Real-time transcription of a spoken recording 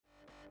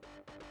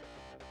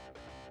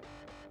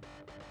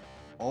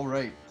All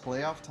right,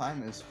 playoff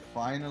time is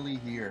finally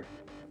here,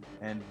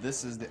 and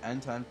this is the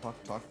End to End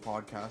Puck Talk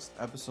podcast,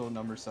 episode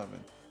number 7.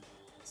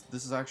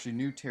 This is actually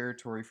new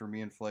territory for me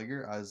and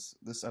Flager, as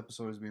this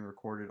episode is being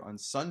recorded on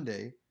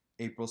Sunday,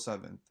 April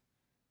 7th.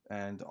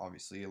 And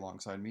obviously,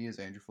 alongside me is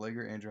Andrew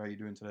Flager. Andrew, how you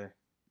doing today?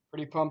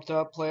 Pretty pumped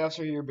up. Playoffs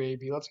are here,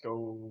 baby. Let's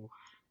go.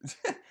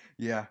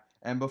 Yeah,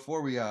 and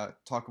before we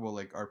talk about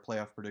like our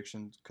playoff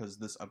predictions, because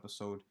this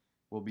episode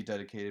will be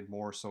dedicated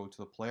more so to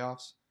the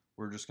playoffs,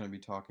 we're just going to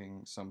be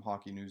talking some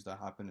hockey news that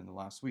happened in the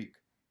last week.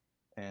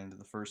 And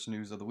the first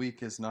news of the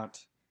week is not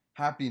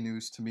happy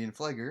news to me and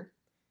Flager.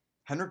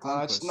 Henrik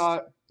It's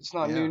Lundqvist.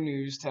 not new Yeah,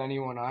 news to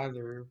anyone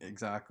either.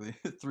 exactly.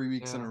 3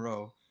 weeks in a Yeah.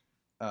 row.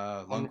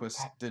 And Lundqvist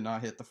did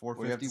not hit the What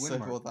do you have 450 to win say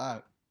mark. about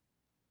that?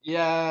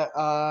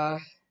 yeah,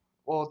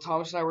 well,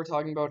 Thomas and I were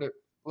talking about it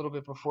a little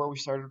bit before we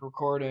started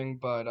recording,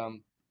 but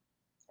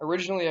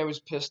originally I was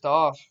pissed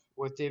off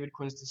with David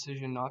Quinn's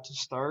decision not to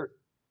start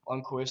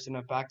Lundqvist in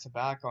a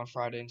back-to-back on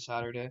Friday and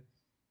Saturday,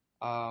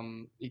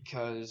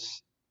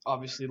 because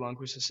obviously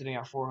Lundqvist is sitting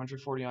at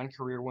 449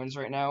 career wins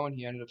right now, and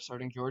he ended up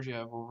starting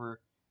Georgiev over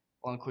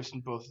Lundqvist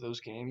in both of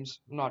those games.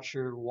 I'm not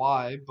sure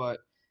why, but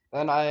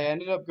then I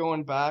ended up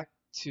going back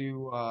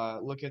to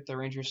look at the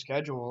Rangers'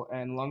 schedule,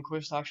 and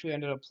Lundqvist actually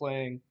ended up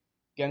playing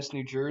against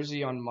New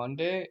Jersey on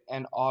Monday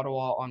and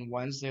Ottawa on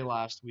Wednesday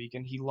last week,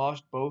 and he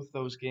lost both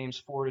those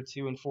games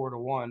 4-2 and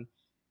 4-1.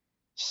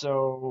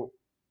 So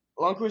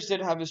Lundqvist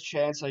did have his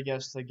chance, I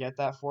guess, to get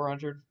that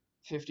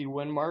 450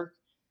 win mark.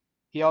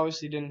 He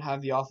obviously didn't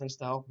have the offense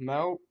to help him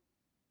out,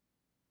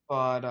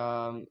 but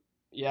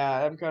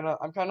yeah, I'm kind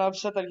of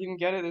upset that he didn't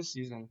get it this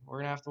season. We're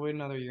gonna have to wait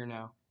another year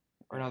now,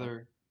 or Yeah,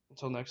 another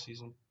until next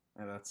season.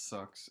 yeah, that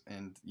sucks.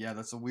 And yeah,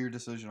 that's a weird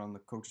decision on the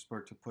coach's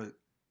part to put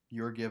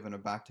Georgiev in a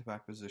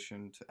back-to-back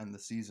position to end the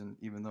season,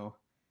 even though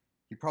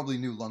he probably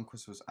knew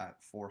Lundqvist was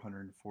at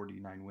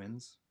 449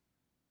 wins.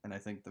 And I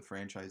think the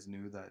franchise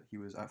knew that he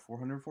was at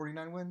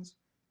 449 wins.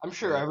 I'm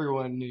sure But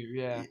everyone knew,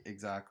 yeah.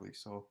 exactly.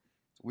 So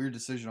it's a weird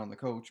decision on the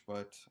coach,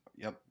 but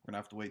yep, we're gonna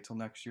have to wait till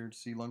next year to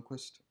see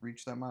Lundqvist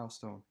reach that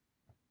milestone.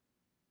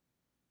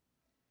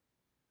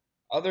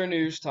 Other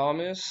news,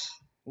 Thomas.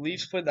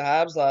 Leafs played the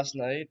Habs last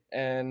night,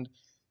 and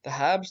the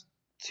Habs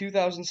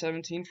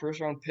 2017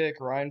 first round pick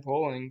Ryan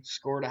Poling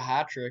scored a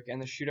hat trick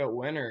and the shootout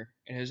winner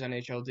in his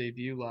NHL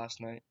debut last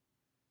night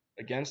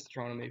against the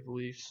Toronto Maple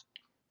Leafs.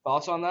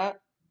 Thoughts on that?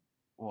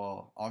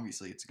 Well,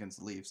 obviously it's against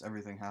the Leafs.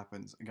 Everything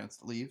happens against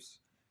the Leafs.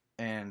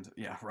 And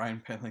yeah,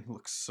 Ryan Poehling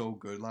looked so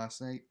good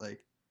last night.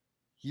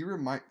 He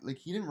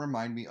didn't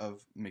remind me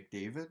of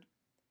McDavid,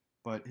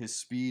 but his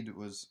speed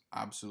was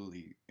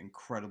absolutely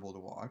incredible to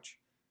watch.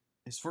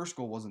 His first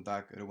goal wasn't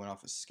that good. It went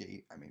off his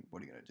skate. I mean,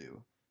 what are you gonna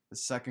do? The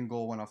second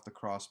goal went off the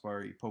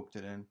crossbar. He poked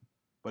it in.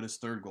 But his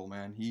third goal,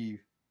 man, he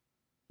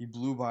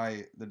blew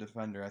by the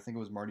defender. I think it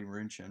was Marty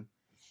Marincin,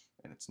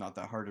 and it's not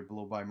that hard to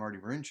blow by Marty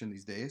Marincin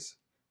these days.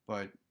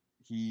 But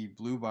he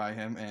blew by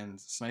him and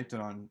sniped it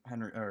on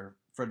Henry or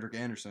Frederick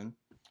Anderson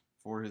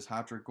for his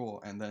hat trick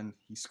goal, and then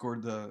he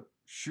scored the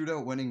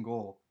shootout winning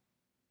goal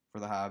for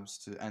the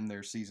Habs to end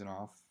their season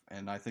off.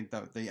 And I think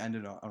that they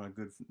ended on a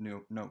good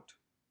note.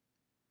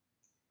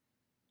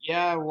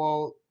 Yeah,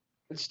 well,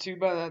 it's too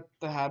bad that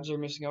the Habs are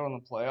missing out on the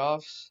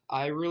playoffs.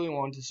 I really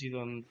want to see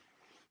them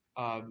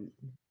um,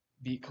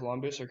 beat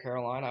Columbus or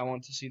Carolina. I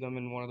want to see them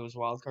in one of those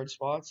wild card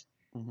spots.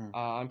 Mm-hmm.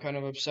 I'm kind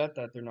of upset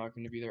that they're not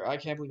going to be there. I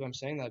can't believe I'm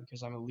saying that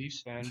because I'm a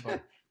Leafs fan,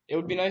 but it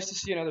would be nice to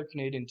see another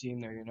Canadian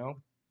team there, you know?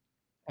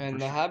 For And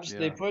the sure. Habs,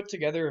 they Yeah. put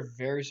together a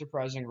very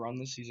surprising run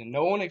this season.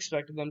 No one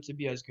expected them to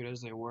be as good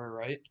as they were,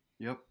 right?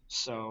 Yep.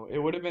 So it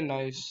would have been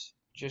nice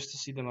just to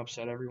see them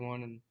upset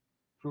everyone and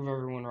prove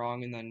everyone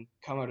wrong and then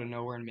come out of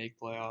nowhere and make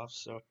playoffs.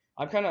 So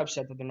I'm kind of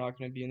upset that they're not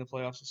going to be in the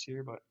playoffs this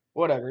year, but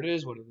whatever. It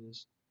is what it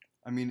is.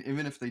 I mean,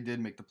 even if they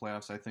did make the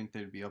playoffs, I think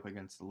they'd be up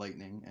against the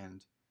Lightning,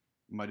 and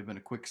it might have been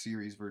a quick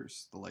series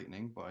versus the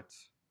Lightning, but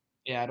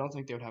Yeah, I don't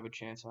think they would have a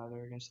chance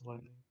either against the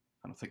Lightning.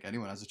 I don't think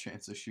anyone has a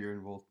chance this year,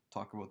 and we'll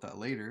talk about that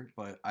later.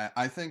 But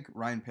I think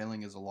Ryan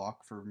Poehling is a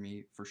lock for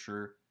me for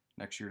sure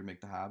next year to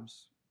make the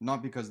Habs.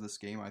 Not because of this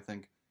game, I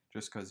think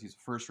just because he's a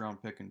first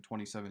round pick in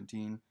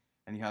 2017,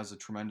 and he has a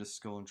tremendous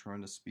skill and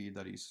tremendous speed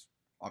that he's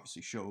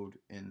obviously showed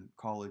in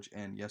college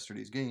and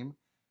yesterday's game.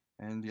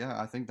 And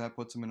yeah, I think that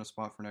puts him in a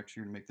spot for next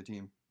year to make the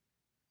team.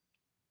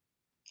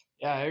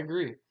 Yeah, I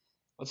agree.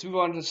 Let's move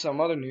on to some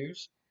other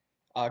news.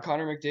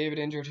 Connor McDavid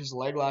injured his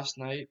leg last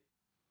night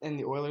in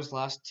the Oilers'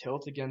 last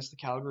tilt against the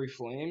Calgary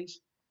Flames.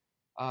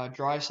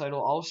 Draisaitl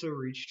also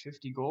reached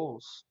 50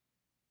 goals,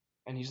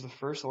 and he's the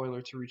first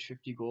Oiler to reach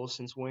 50 goals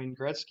since Wayne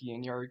Gretzky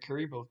and Yari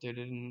Curry both did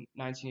it in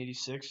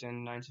 1986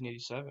 and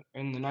 1987,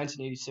 in the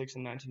 1986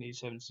 and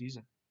 1987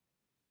 season.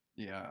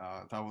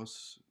 Yeah, that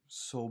was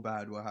so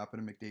bad what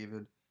happened to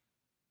McDavid.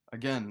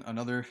 Again,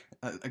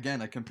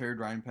 again, I compared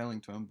Ryan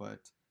Poehling to him, but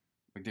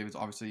McDavid's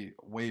obviously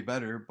way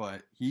better,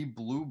 but he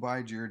blew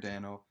by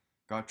Giordano,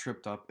 got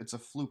tripped up. It's a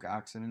fluke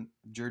accident.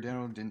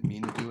 Giordano didn't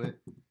mean to do it,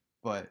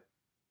 but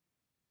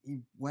he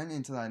went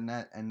into that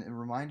net, and it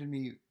reminded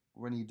me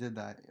when he did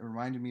that. It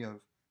reminded me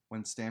of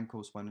when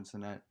Stamkos went into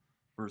net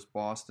versus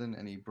Boston,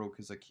 and he broke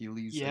his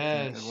Achilles, I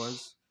think it Yes,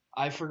 was,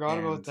 I forgot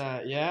about and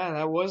that. Yeah,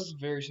 that was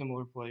very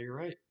similar play. You're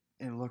right.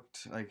 it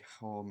looked like,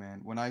 oh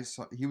man, when I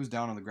saw he was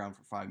down on the ground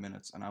for 5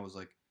 minutes, and I was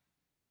like,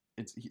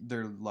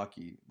 they're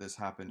lucky this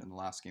happened in the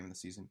last game of the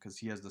season because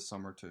he has the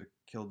summer to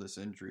kill this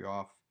injury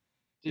off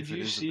Did if it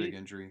you is a big see?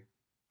 injury.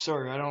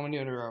 Sorry, I don't want to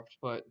interrupt,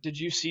 but did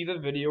you see the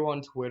video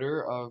on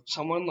Twitter of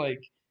someone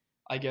like,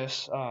 I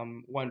guess,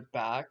 went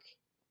back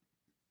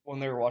when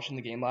they were watching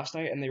the game last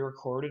night and they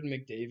recorded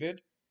McDavid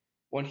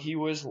when he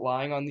was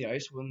lying on the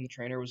ice when the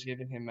trainer was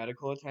giving him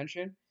medical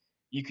attention?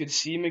 You could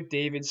see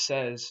McDavid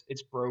says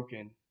it's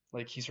broken,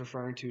 like he's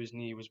referring to his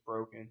knee was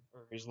broken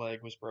or his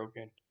leg was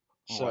broken.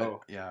 Oh, I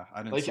So, yeah,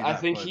 I didn't like, see I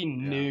that, think but he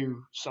yeah,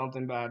 knew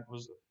something bad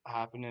was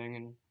happening,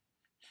 and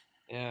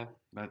yeah,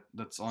 that's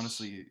it's,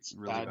 honestly it's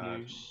really bad bad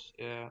news.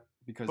 Yeah.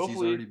 because he's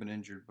already Hopefully, been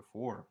injured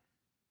before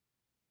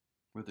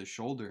with his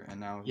shoulder and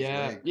now his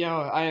yeah, leg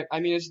yeah. I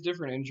mean, it's a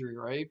different injury,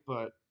 right?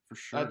 But for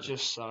that sure.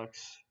 just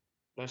sucks.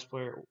 Best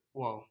player,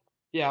 well,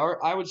 yeah,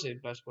 or I would say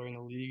best player in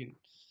the league and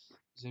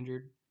is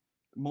injured.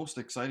 Most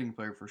exciting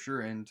player for sure.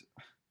 And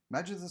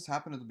imagine if this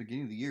happened at the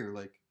beginning of the year.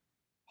 Like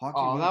hockey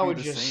Oh, wouldn't that be would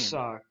the just same.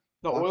 suck.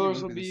 The Hockey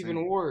Oilers wouldn't would be be the even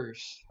same.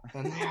 worse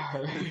than they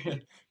are.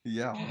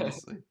 Yeah,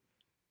 honestly,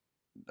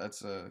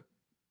 that's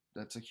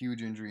a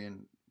huge injury,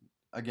 and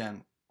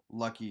again,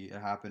 lucky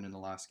it happened in the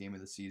last game of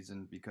the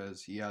season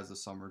because he has the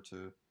summer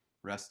to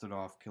rest it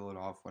off, kill it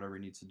off, whatever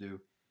he needs to do.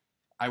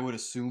 I would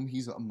assume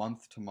he's a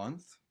month to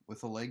month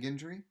with a leg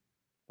injury,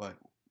 but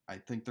I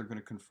think they're going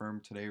to confirm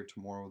today or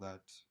tomorrow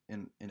that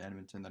in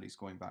Edmonton that he's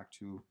going back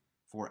to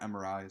for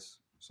MRIs.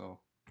 So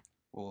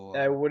we'll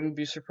I wouldn't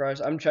be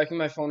surprised. I'm checking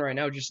my phone right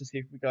now just to see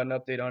if we got an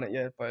update on it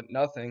yet, but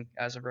nothing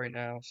as of right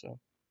now. So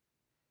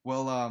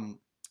well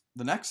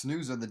the next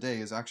news of the day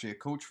is actually a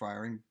coach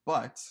firing,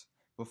 but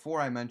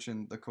before I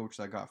mention the coach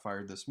that got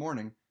fired this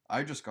morning,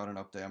 I just got an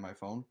update on my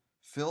phone.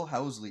 Phil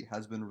Housley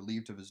has been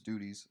relieved of his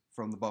duties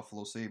from the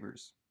Buffalo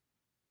Sabres.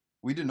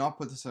 We did not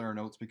put this in our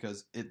notes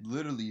because it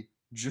literally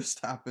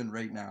just happened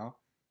right now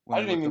when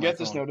I I didn't looked even at my get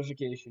this phone.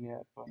 notification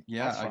yet, but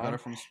Yeah, that's I got fine.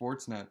 it from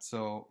Sportsnet.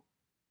 So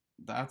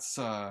that's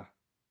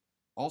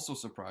also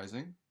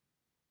surprising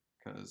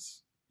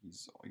because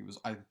he was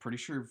I'm pretty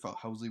sure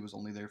Housley was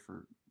only there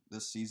for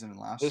this season and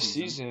last This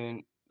season.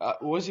 season,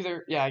 was he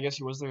there? Yeah, I guess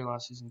he was there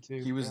last season too.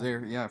 He was Yeah.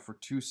 there, yeah, for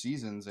 2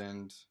 seasons,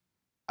 and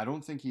I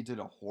don't think he did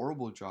a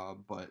horrible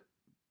job, but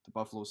the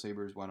Buffalo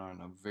Sabres went on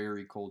a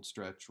very cold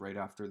stretch right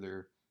after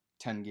their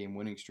 10-game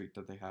winning streak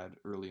that they had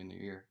early in the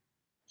year.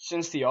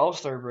 Since the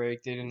All-Star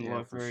break, they didn't Yeah,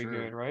 look for very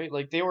good, sure. right?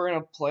 Like they were in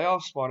a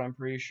playoff spot, I'm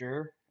pretty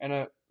sure,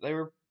 and they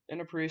were in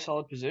a pretty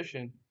solid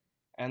position,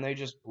 and they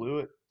just blew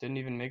it. Didn't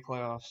even make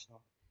playoffs.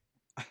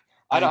 So.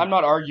 I I'm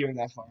not arguing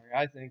that far.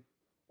 I think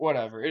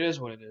whatever. It is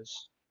what it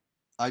is.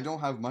 I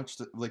don't have much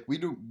to like we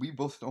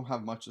both don't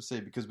have much to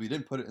say because we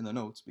didn't put it in the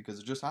notes because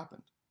it just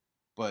happened.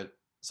 But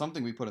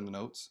something we put in the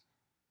notes,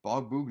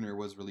 Bob Bugner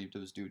was relieved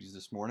of his duties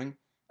this morning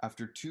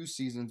after 2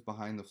 seasons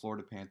behind the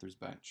Florida Panthers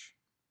bench.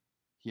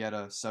 He had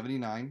a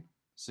 79,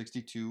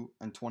 62,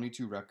 and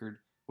 22 record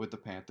with the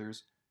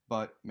Panthers,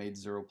 but made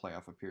zero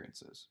playoff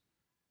appearances.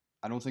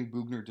 I don't think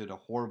Bugner did a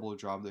horrible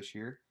job this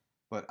year,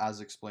 but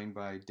as explained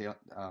by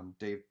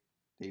Dave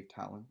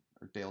Talon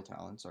or Dale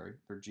Talon, sorry,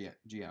 their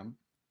GM,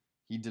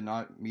 he did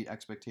not meet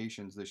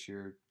expectations this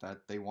year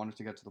that they wanted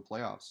to get to the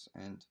playoffs.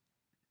 And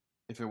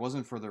if it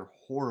wasn't for their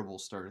horrible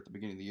start at the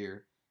beginning of the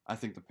year, I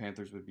think the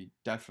Panthers would be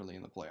definitely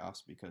in the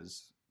playoffs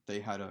because they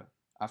had a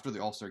after the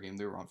All Star game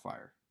they were on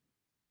fire.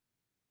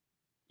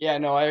 Yeah,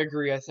 no, I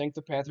agree. I think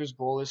the Panthers'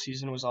 goal this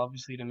season was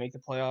obviously to make the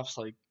playoffs.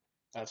 Like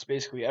that's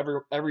basically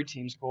every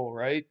team's goal,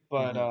 right?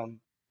 But Mm-hmm.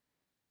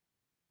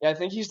 yeah, I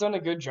think he's done a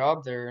good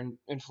job there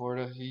in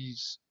Florida.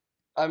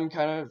 I'm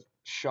kind of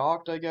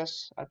shocked, I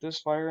guess, at this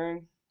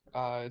firing.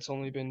 It's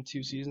only been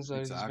 2 seasons that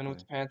he's been with Exactly.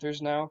 the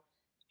Panthers now.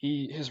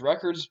 His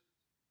record's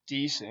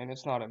decent.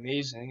 It's not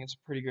amazing. It's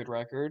a pretty good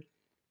record.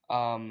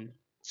 Um,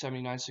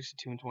 79,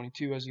 62, and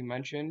 22, as you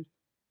mentioned.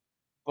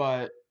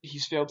 But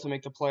he's failed to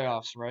make the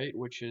playoffs, right?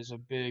 Which is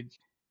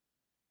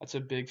that's a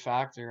big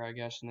factor, I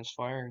guess, in this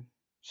firing.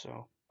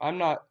 So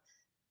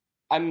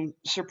I'm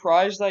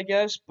surprised, I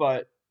guess,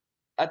 but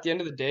at the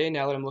end of the day,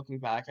 now that I'm looking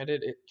back at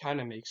it, it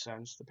kind of makes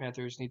sense. The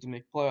Panthers need to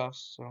make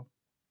playoffs, so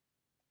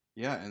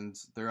Yeah, and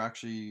they're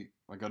actually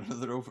I got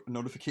another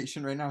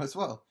notification right now as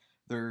well.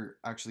 They're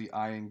actually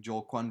eyeing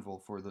Joel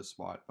Quenneville for the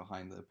spot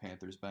behind the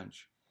Panthers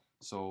bench.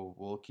 So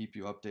we'll keep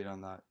you updated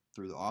on that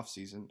through the off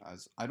season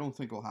as I don't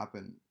think it'll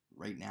happen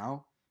right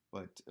now,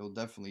 but it'll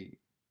definitely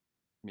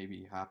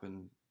maybe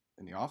happen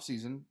in the off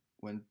season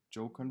when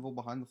Joe Quenneville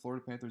behind the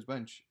Florida Panthers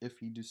bench if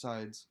he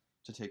decides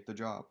to take the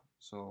job.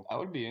 So, that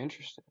would be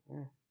interesting.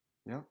 Yeah.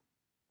 yeah.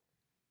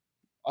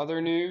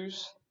 Other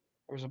news,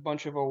 there was a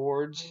bunch of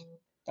awards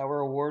that were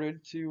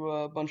awarded to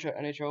a bunch of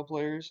NHL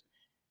players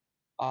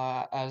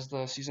as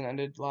the season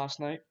ended last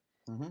night.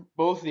 Mhm.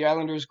 Both the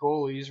Islanders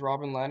goalies,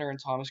 Robin Lehner and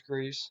Thomas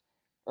Greiss,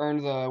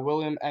 earned the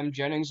William M.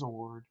 Jennings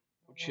Award,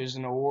 which is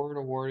an award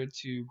awarded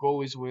to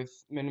goalies with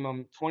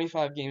minimum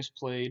 25 games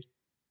played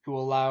who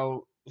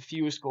allow the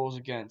fewest goals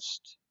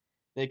against.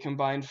 They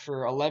combined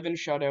for 11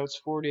 shutouts,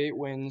 48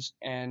 wins,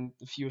 and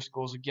the fewest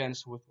goals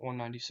against with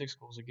 196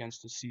 goals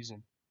against this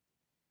season.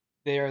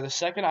 They are the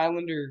second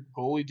Islander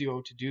goalie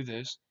duo to do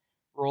this.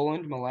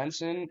 Roland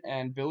Melanson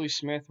and Billy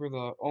Smith were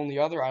the only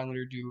other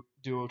Islander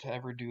duo to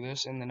ever do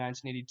this in the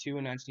 1982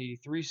 and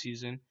 1983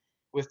 season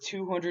with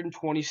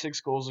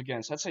 226 goals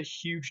against. That's a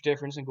huge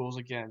difference in goals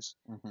against.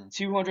 Hmm.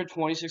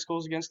 226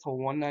 goals against to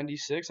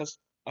 196, that's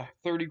a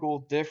 30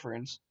 goal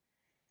difference.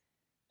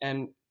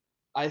 And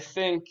I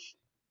think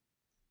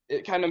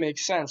it kind of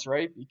makes sense,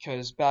 right?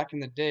 Because back in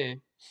the day,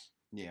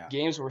 Yeah,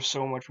 games were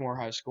so much more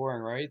high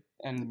scoring, right? it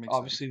And makes sense.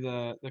 obviously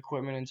the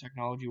equipment and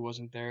technology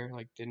wasn't there,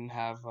 like didn't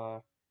have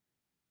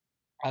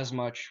as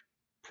much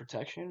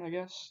protection, I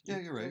guess Yeah,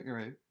 you you're could right. say. You're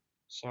right.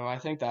 So I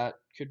think that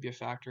could be a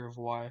factor of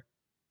why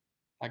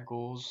that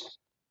goals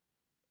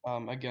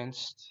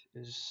against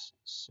is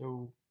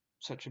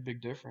such a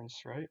big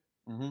difference, right?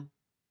 Hmm.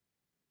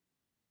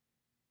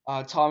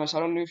 Thomas, I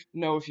don't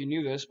know if you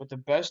knew this, but the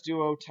best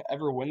duo to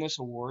ever win this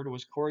award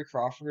was Corey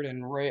Crawford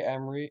and Ray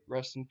Emery,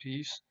 rest in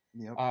peace,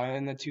 Yep.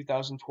 in the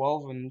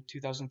 2012 and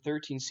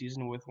 2013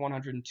 season with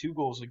 102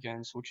 goals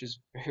against, which is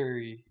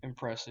very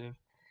impressive.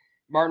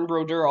 Martin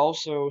Brodeur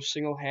also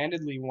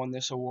single-handedly won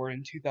this award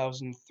in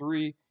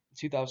 2003 and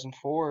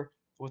 2004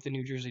 with the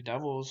New Jersey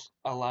Devils,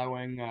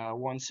 allowing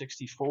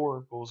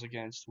 164 goals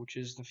against, which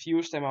is the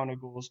fewest amount of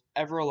goals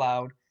ever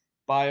allowed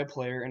by a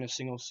player in a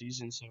single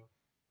season. So,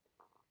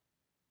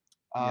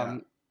 Yeah.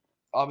 um,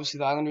 obviously,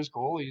 the Islanders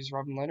goalies,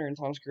 Robin Lehner and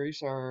Thomas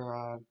Greiss,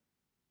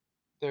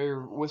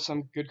 they're with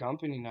some good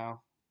company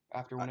now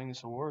after I, winning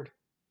this award.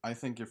 I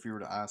think if you were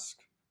to ask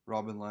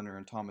Robin Leonard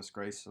and Thomas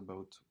Grace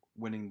about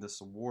winning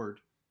this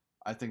award,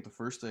 I think the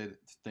first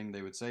thing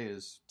they would say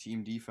is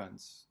team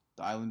defense.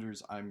 The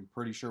Islanders, I'm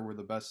pretty sure, were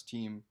the best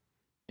team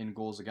in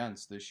goals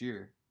against this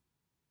year,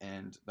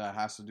 and that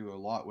has to do a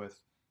lot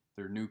with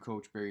their new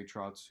coach Barry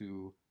Trotz,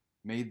 who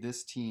made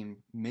this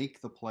team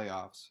make the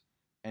playoffs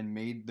and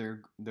made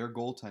their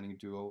goaltending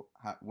duo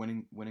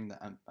winning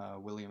the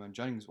William and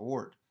Jennings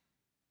award.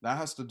 That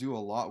has to do a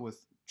lot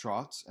with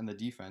Trotz and the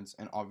defense,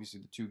 and obviously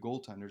the two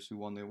goaltenders who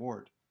won the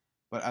award.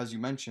 But as you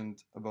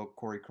mentioned about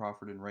Corey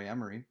Crawford and Ray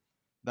Emery,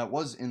 that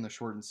was in the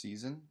shortened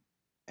season,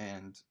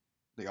 and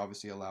they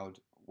obviously allowed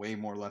way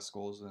more less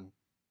goals than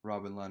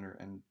Robin Leonard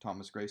and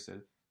Thomas Greiss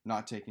did,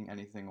 not taking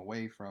anything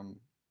away from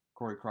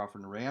Corey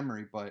Crawford and Ray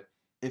Emery. But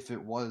if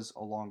it was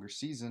a longer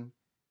season,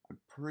 I'm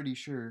pretty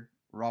sure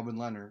Robin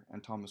Leonard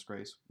and Thomas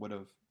Greiss would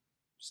have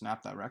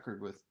snapped that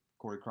record with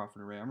Corey Crawford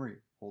and Ray Emery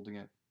holding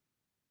it.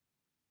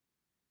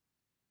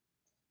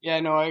 Yeah,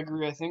 no, I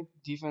agree. I think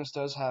defense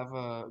does have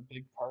a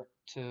big part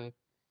to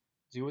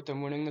do with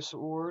them winning this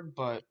award,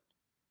 but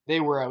they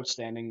were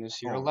outstanding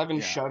this year. Oh 11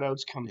 yeah,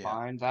 shutouts yeah,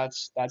 combined.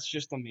 That's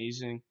just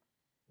amazing.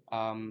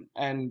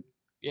 And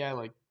yeah,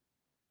 like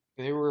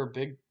they were a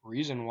big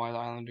reason why the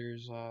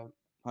Islanders one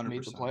hundred made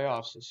the percent.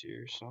 playoffs this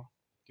year. So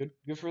good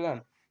for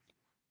them.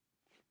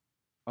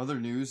 Other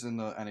news in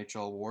the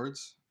NHL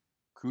awards: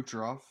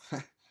 Kucherov,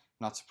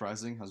 not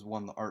surprising, has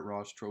won the Art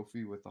Ross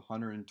Trophy with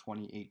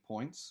 128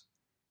 points.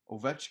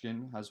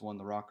 Ovechkin has won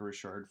the Rocket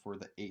Richard for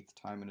the eighth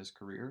time in his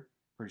career.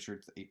 Pretty sure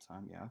it's the eighth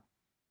time, yeah.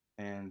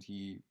 And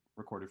he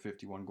recorded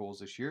 51 goals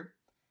this year.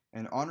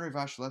 And Andrei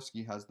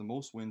Vasilevsky has the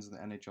most wins in the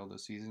NHL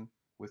this season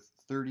with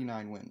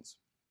 39 wins.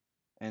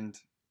 And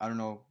I don't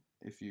know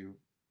if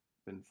you've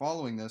been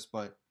following this,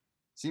 but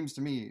seems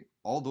to me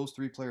all those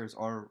three players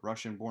are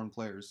Russian-born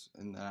players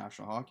in the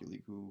National Hockey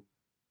League who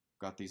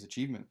got these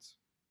achievements,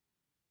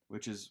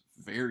 which is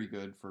very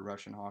good for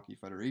Russian Hockey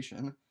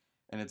Federation,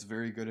 and it's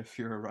very good if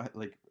you're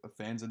like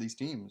fans of these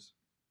teams.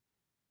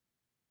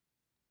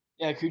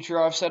 Yeah,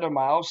 Kucherov set a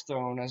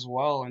milestone as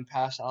well and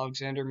passed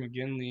Alexander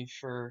McGinley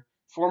for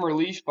former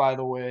Leaf, by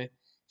the way,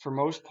 for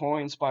most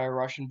points by a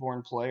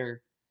Russian-born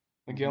player.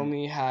 Mm-hmm.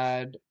 McGinley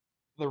had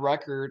the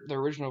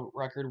original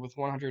record with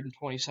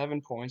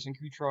 127 points, and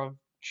Kucherov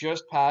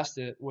just passed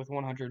it with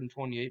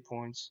 128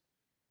 points.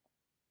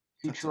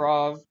 That's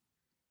Kucherov,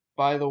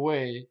 by the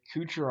way,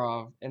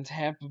 Kucherov and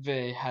Tampa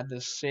Bay had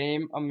the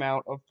same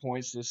amount of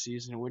points this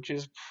season, which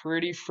is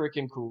pretty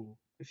freaking cool,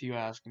 if you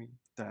ask me.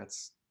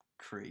 that's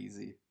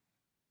crazy.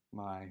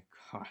 My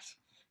God,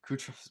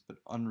 Kucherov's been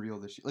unreal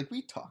this year. Like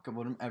we talk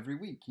about him every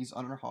week. He's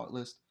on our hot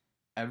list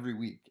every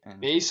week, and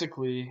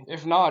Basically,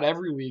 if not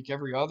every week,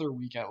 every other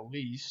week at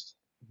least.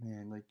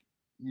 man, like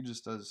he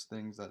just does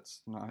things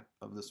that's not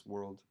of this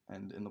world.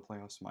 And in the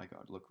playoffs, my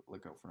God, look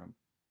out for him.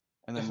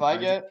 And If then I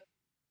get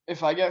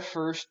if I get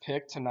first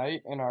pick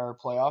tonight in our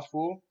playoff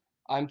pool,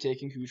 I'm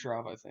taking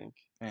Kucherov, I think.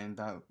 and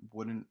that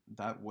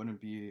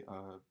wouldn't be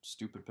a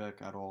stupid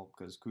pick at all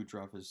because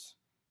Kucherov is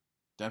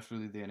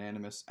definitely the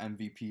unanimous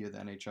MVP of the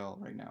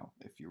NHL right now,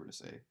 if you were to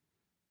say.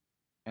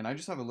 And I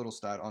just have a little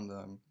stat on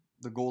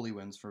the goalie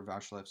wins for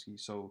Vasilevsky.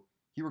 So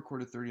he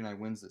recorded 39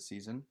 wins this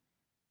season,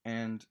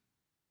 and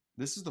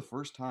this is the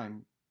first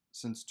time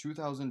since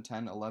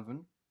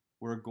 2010-11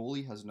 where a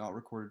goalie has not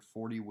recorded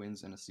 40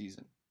 wins in a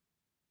season.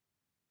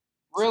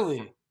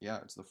 Really? Yeah,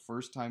 it's the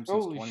first time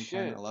since Holy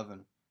shit.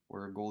 2010-11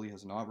 where a goalie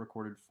has not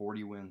recorded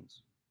 40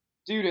 wins.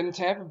 Dude, and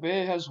Tampa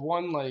Bay has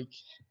won like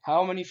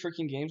how many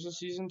freaking games this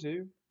season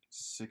too?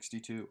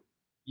 62.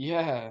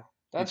 Yeah,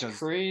 that's Because,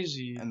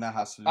 crazy. and that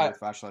has to do I with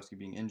Vasilevsky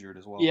being injured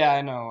as well. yeah,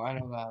 I know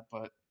that,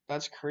 but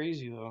that's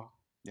crazy though.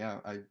 Yeah,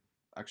 I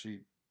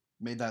actually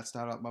made that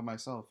stat up by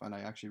myself and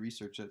I actually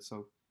researched it,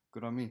 so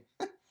good on me.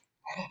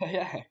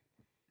 Yeah,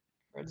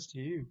 credits to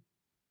you.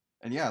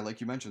 And yeah, like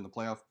you mentioned, the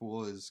playoff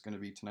pool is going to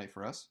be tonight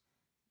for us.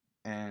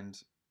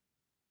 And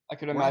I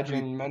could we're not going to be,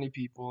 imagine many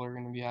people are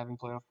going to be having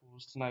playoff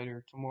pools tonight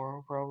or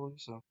tomorrow probably.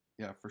 So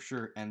yeah, for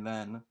sure. And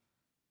then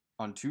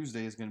on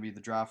Tuesday is going to be the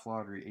draft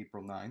lottery,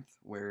 April 9th,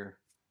 where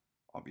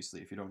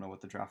obviously, if you don't know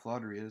what the draft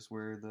lottery is,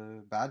 where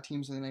the bad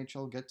teams in the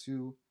NHL get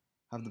to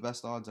have the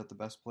best odds at the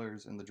best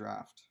players in the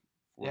draft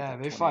for the yeah,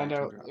 2019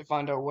 they draft.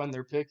 find out when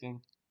they're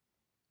picking.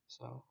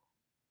 So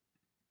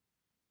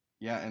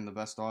Yeah, and the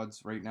best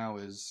odds right now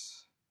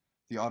is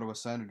the Ottawa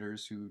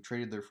Senators, who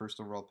traded their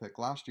first overall pick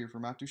last year for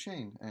Matt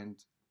Duchene, and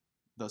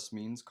thus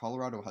means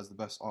Colorado has the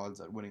best odds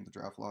at winning the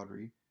draft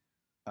lottery.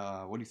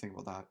 What do you think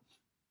about that?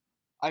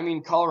 I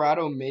mean,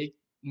 Colorado made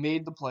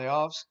the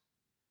playoffs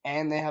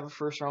and they have a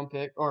first round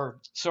pick, or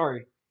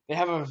sorry, they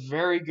have a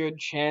very good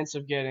chance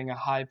of getting a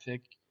high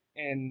pick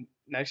in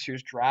next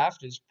year's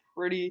draft is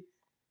pretty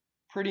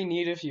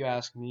neat if you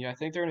ask me. I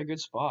think they're in a good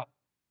spot.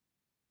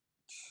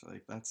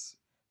 Like that's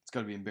it's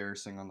got to be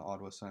embarrassing on the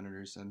Ottawa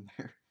Senators and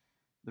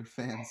their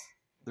fans.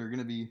 They're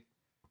gonna be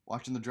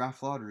watching the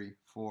draft lottery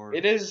for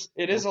It no is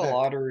a pick.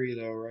 lottery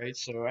though, right?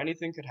 So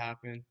anything could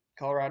happen.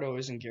 Colorado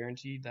isn't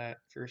guaranteed that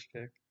first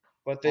pick,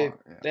 but Yeah,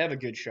 they have a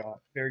good shot,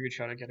 very good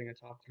shot at getting a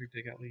top 3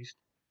 pick at least.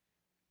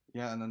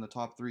 yeah, and then the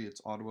top three,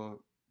 it's Ottawa,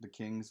 the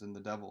Kings, and the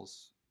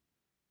Devils.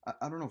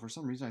 I don't know. For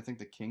some reason, I think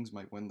the Kings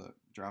might win the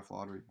draft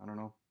lottery. I don't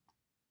know.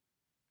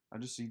 I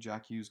just see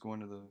Jack Hughes going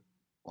to the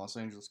Los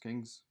Angeles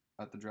Kings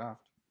at the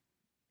draft.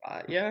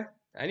 Yeah,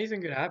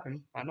 anything could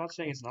happen. I'm not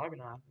saying it's not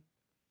gonna happen.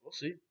 We'll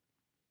see.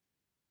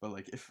 But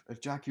like, if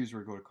Jack Hughes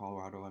were to go to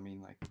Colorado, I mean,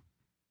 like,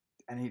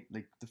 any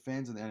like the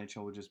fans of the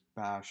NHL would just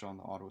bash on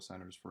the Ottawa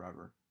Senators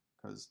forever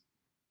because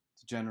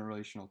it's a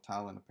generational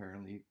talent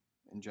apparently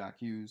in Jack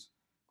Hughes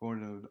going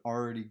to an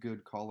already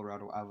good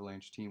Colorado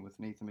Avalanche team with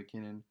Nathan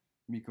MacKinnon,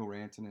 Mikko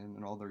Rantanen,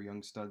 and all their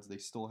young studs they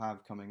still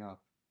have coming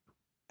up,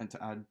 and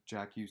to add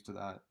Jack Hughes to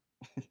that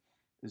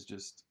is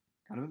just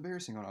kind of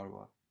embarrassing on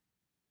Ottawa.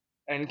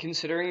 And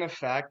considering the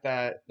fact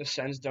that the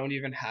Sens don't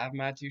even have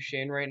Matt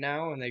Duchene right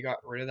now, and they got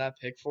rid of that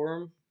pick for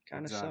him,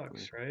 kind of Exactly,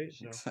 sucks, right?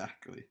 So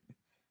exactly.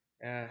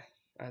 yeah,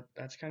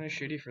 that's kind of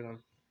shitty for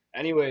them.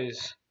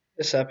 Anyways,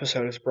 this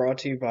episode is brought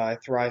to you by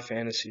Thrive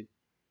Fantasy.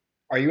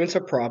 Are you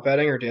into prop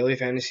betting or daily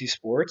fantasy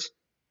sports?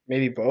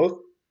 Maybe both?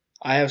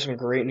 I have some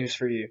great news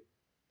for you.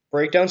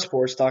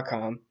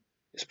 BreakdownSports.com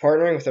is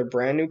partnering with a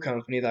brand new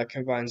company that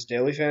combines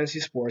daily fantasy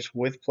sports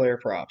with player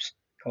props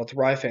called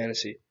Thrive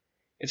Fantasy.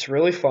 It's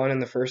really fun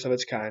and the first of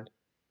its kind.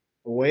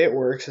 The way it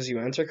works is you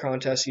enter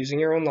contests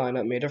using your own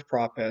lineup made of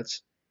prop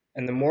bets,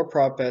 and the more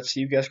prop bets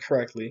you guess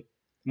correctly,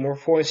 the more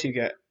points you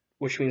get,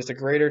 which means the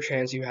greater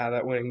chance you have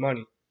at winning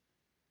money.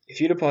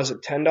 If you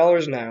deposit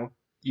 $10 now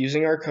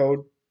using our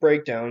code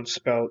BREAKDOWN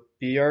spelled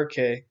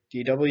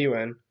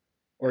BRKDWN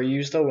or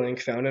use the link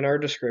found in our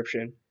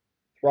description,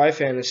 Thrive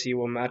Fantasy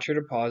will match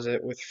your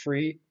deposit with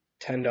free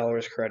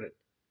 $10 credit.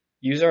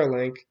 Use our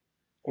link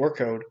or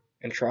code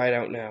and try it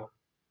out now.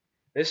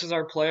 This is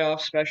our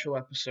playoff special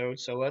episode,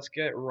 so let's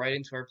get right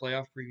into our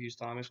playoff previews,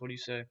 Thomas. What do you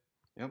say?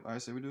 Yep, I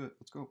say we do it.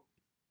 Let's go.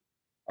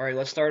 All right,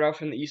 let's start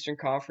off in the Eastern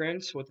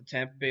Conference with the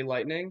Tampa Bay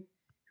Lightning,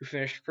 who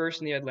finished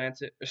first in the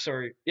Atlantic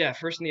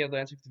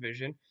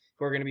Division,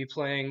 who are going to be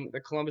playing the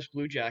Columbus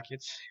Blue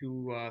Jackets,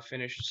 who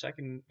finished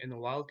second in the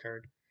wild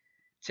card.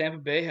 Tampa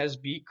Bay has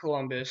beat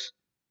Columbus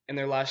in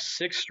their last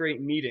 6 straight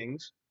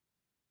meetings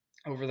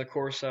over the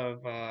course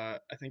of I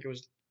think it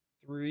was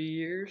 3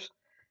 years.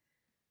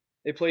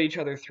 They played each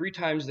other 3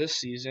 times this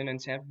season, and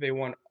Tampa Bay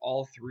won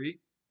all three.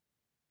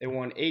 They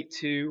won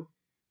 8-2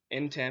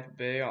 in Tampa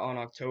Bay on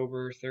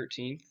October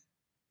 13th.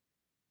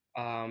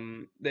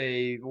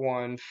 They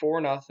won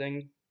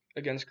 4-0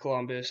 against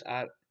Columbus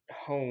at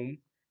home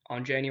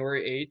on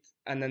January 8th,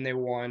 and then they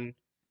won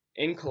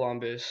in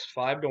Columbus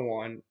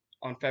 5-1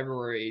 on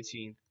February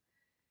 18th.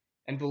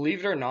 And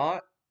believe it or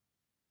not,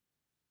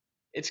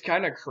 it's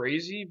kind of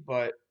crazy,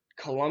 but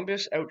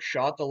Columbus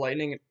outshot the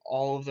Lightning in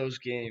all of those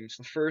games.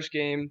 The first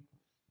game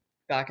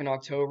back in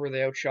October,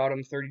 they outshot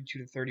them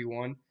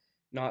 32-31.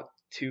 Not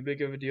too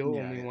big of a deal,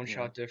 Yeah, only yeah, one yeah.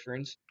 shot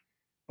difference.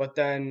 But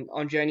then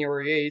on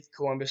January 8th,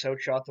 Columbus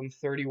outshot them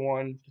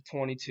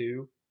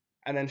 31-22.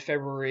 And then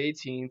February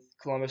 18th,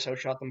 Columbus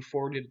outshot them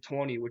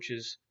 40-20, which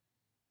is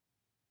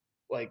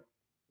like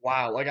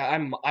wow. Like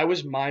I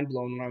was mind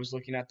blown when I was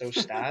looking at those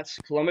stats.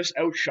 Columbus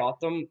outshot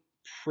them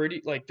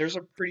pretty like there's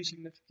a pretty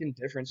significant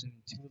difference in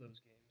 2 of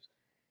those games.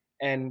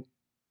 And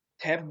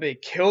Tampa Bay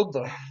killed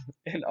them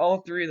in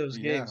all 3 of those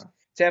games. Yeah,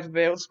 Tampa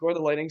Bay outscored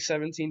the Lightning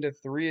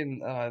 17-3 in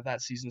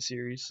that season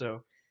series.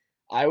 So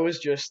I was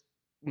just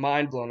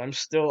mind blown.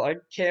 I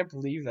can't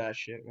believe that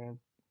shit, man.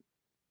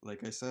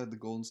 like I said, the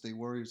Golden State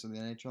Warriors in the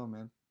NHL,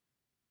 man.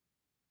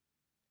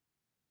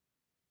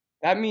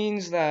 That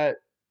means that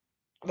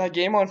that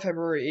game on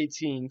February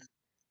 18th,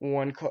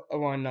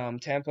 when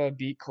Tampa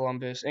beat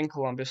Columbus in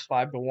Columbus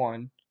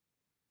 5-1.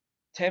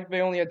 Tampa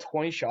Bay only had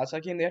 20 shots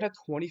that game. They had a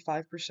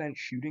 25%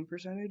 shooting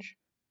percentage.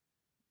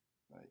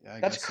 Yeah, I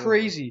That's guess so.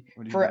 crazy.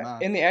 When you do the For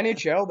in math. the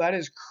NHL, that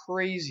is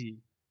crazy.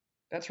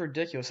 That's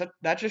ridiculous.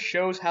 That just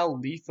shows how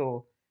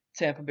lethal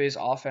Tampa Bay's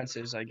offense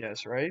is, I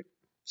guess, right?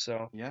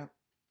 So, Yeah,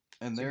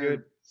 and it's a they're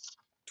good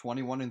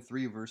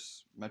 21-3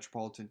 versus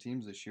metropolitan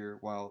teams this year,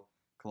 while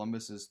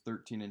Columbus is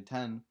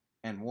 13-10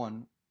 and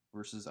 1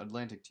 versus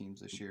Atlantic teams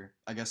this year.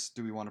 I guess,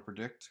 do we want to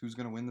predict who's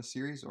going to win the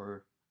series,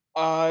 or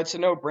it's a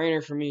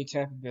no-brainer for me,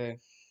 Tampa Bay.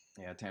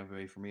 yeah, Tampa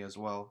Bay for me as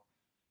well.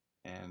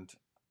 And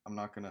I'm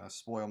not going to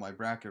spoil my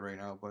bracket right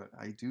now, but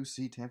I do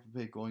see Tampa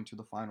Bay going to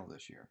the final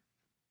this year.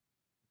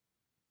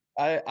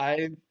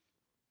 I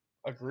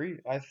agree.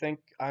 I think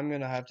I'm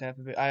gonna have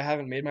Tampa Bay. I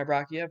haven't made my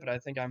bracket yet, but I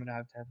think I'm gonna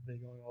have Tampa Bay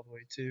going all the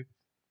way too.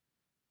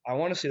 I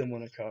want to see them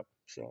win a cup.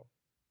 So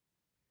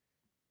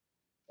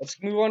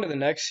let's move on to the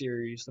next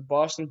series. The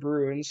Boston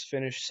Bruins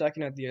finished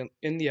second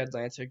in the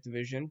Atlantic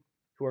Division,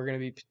 who are going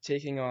to be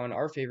taking on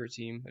our favorite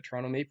team, the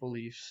Toronto Maple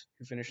Leafs,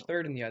 who finished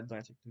third in the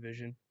Atlantic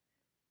Division.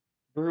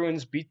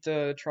 Bruins beat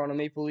the Toronto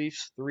Maple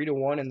Leafs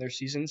 3-1 in their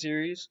season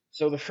series.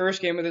 So the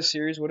first game of the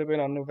series would have been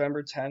on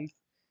November 10th.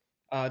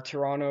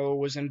 Toronto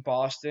was in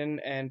Boston,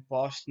 and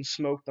Boston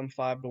smoked them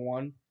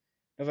 5-1.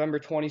 November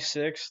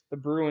 26th, the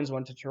Bruins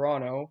went to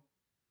Toronto,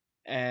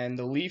 and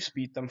the Leafs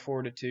beat them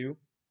 4-2.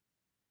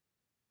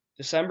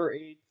 December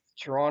 8th,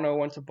 Toronto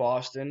went to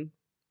Boston,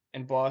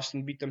 and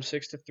Boston beat them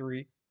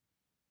 6-3.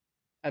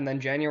 And then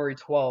January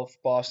 12th,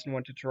 Boston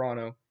went to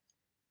Toronto,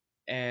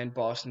 and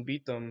Boston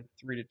beat them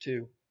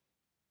 3-2.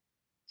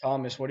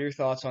 Thomas, what are your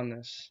thoughts on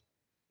this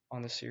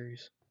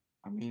series?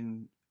 I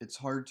mean, it's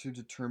hard to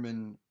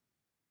determine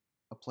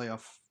a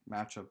playoff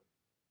matchup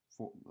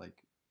for like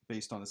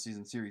based on the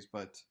season series,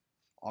 but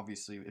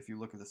obviously, if you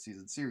look at the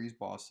season series,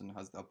 Boston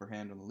has the upper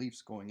hand on the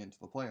Leafs going into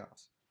the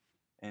playoffs,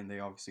 and they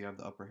obviously have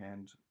the upper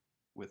hand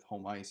with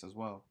home ice as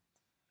well.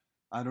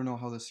 I don't know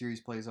how the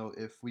series plays out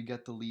if we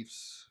get the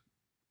Leafs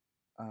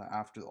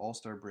after the All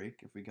Star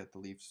break. If we get the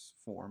Leafs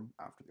form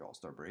after the All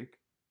Star break,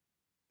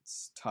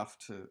 it's tough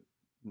to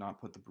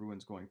not put the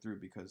Bruins going through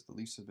because the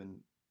Leafs have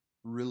been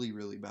really,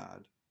 really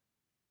bad,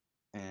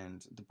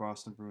 and the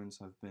Boston Bruins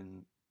have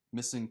been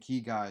missing key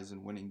guys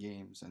in winning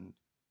games and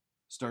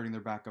starting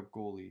their backup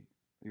goalie,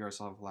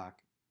 Yaroslav Halak,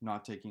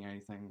 not taking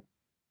anything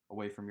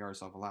away from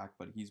Yaroslav Halak,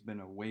 but he's been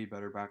a way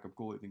better backup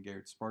goalie than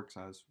Garrett Sparks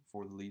has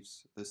for the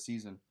Leafs this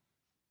season.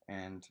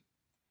 And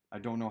I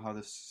don't know how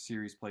this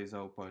series plays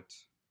out, but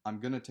I'm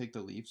gonna take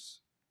the Leafs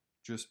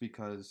just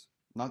because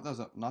not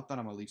that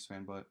I'm a Leafs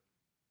fan, but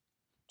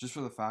just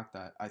for the fact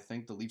that I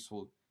think the Leafs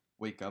will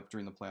wake up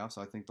during the playoffs.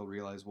 I think they'll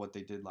realize what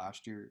they did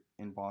last year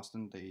in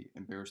Boston. They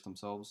embarrassed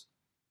themselves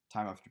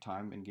time after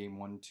time in game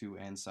 1, 2,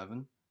 and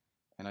 7.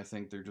 And I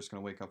think they're just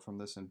going to wake up from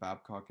this, and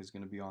Babcock is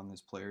going to be on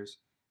his players.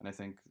 And I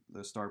think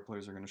the star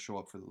players are going to show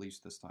up for the Leafs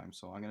this time.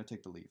 So I'm going to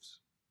take the Leafs.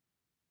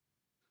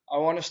 I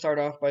want to start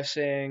off by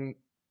saying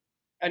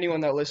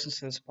anyone that listens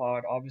to this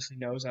pod obviously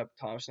knows that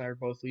Thomas and I are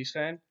both Leaf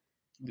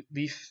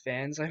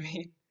fans, I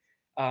mean.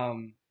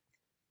 Um,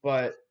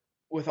 but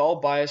with all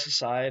bias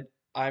aside,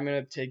 I'm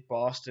gonna take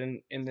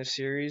Boston in this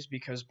series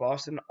because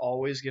Boston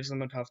always gives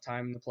them a tough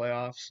time in the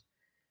playoffs.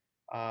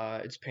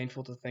 It's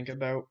painful to think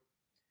about,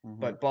 Mm-hmm.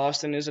 but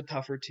Boston is a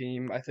tougher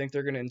team. I think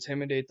they're gonna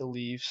intimidate the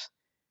Leafs.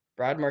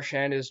 Brad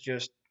Marchand is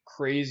just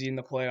crazy in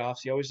the playoffs.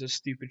 He always does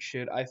stupid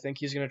shit. I think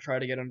he's gonna try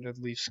to get under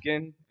the Leafs'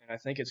 skin, and I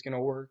think it's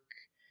gonna work.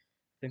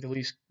 I think the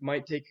Leafs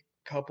might take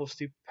a couple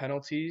stupid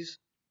penalties.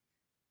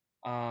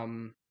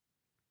 Um,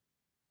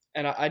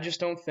 and I just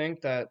don't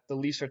think that the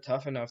Leafs are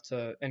tough enough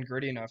to and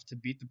gritty enough to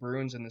beat the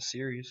Bruins in the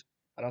series.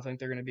 I don't think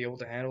they're going to be able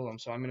to handle them.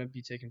 So I'm going to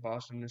be taking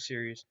Boston in the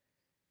series.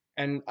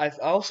 And I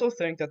also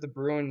think that the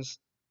Bruins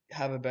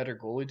have a better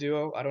goalie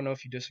duo. I don't know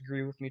if you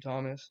disagree with me,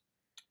 Thomas,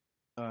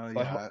 but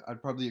Yeah,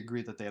 I'd probably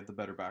agree that they have the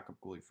better backup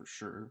goalie for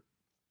sure.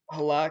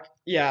 Halak,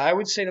 yeah, I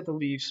would say that the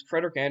Leafs,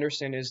 Frederik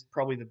Andersen is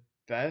probably the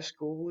best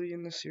goalie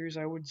in the series,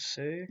 I would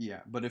say. Yeah,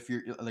 but if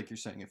you're like you're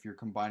saying, if you're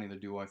combining the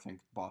duo, I think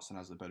Boston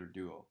has the better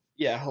duo.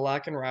 Yeah,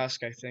 Halak and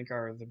Rask, I think,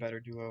 are the better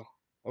duo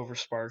over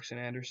Sparks and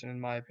Anderson, in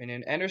my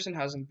opinion. Anderson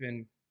hasn't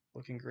been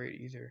looking great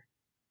either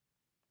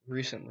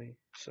recently.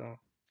 So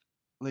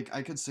Like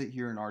I could sit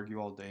here and argue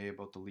all day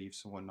about the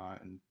Leafs and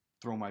whatnot and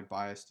throw my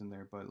bias in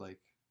there, but like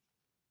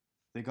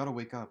they gotta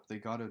wake up. They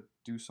gotta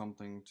do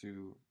something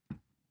to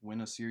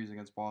win a series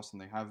against Boston.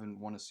 They haven't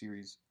won a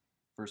series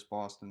versus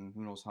Boston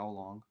who knows how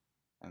long,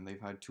 and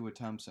they've had two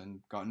attempts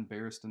and got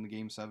embarrassed in the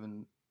game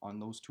 7 on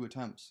those two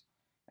attempts.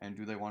 And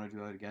do they want to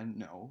do that again?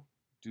 No.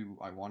 Do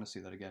I want to see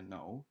that again?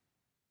 No.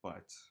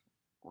 But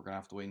we're gonna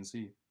have to wait and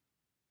see.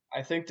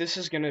 I think this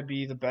is going to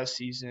be the best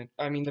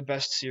the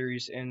best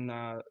series in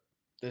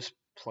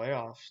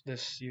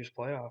this year's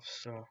playoffs.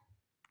 So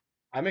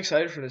I'm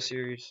excited for this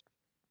series.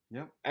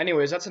 Yep.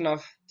 Anyways, that's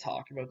enough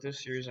talk about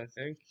this series, I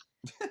think.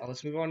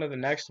 Let's move on to the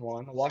next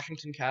one. The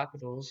Washington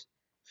Capitals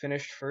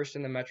finished first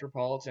in the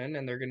Metropolitan,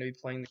 and they're going to be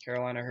playing the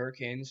Carolina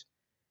Hurricanes,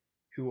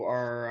 who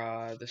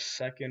are the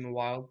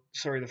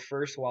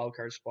first wild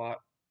card spot.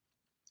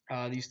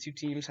 These two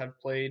teams have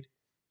played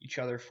each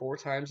other 4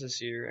 times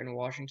this year, and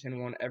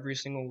Washington won every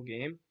single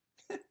game.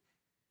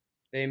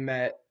 They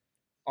met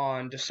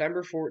on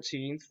December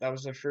 14th. That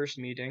was their first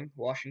meeting.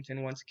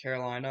 Washington went to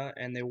Carolina,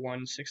 and they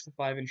won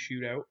 6-5 in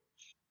shootout.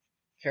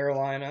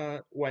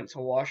 Carolina went to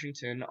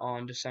Washington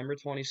on December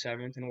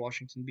 27th, and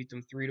Washington beat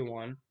them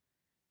 3-1.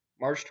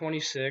 March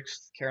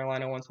 26th,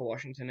 Carolina went to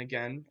Washington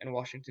again, and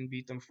Washington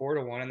beat them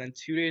 4-1. And then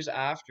 2 days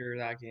after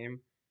that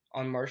game,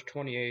 on March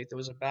 28th, it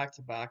was a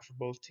back-to-back for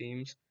both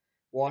teams.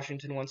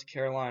 Washington went to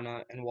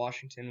Carolina, and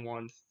Washington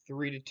won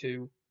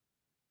 3-2.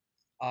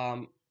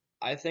 Um,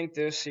 I think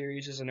this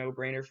series is a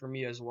no-brainer for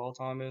me as well,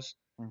 Thomas.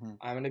 Hmm.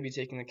 I'm going to be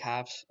taking the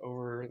Caps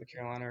over the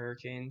Carolina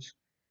Hurricanes.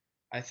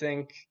 I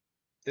think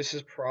this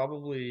is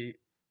probably,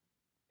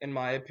 in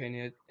my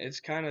opinion, it's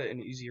kind of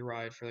an easy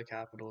ride for the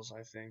Capitals.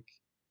 I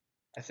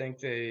think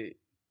they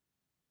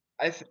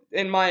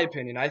in my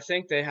opinion, I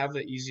think they have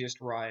the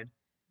easiest ride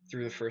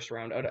through the first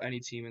round out of any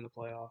team in the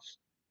playoffs.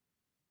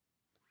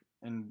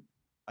 And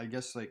I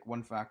guess like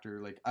one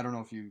factor, like I don't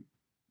know if you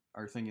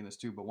are thinking this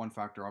too, but one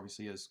factor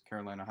obviously is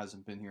Carolina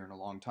hasn't been here in a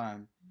long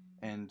time,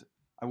 and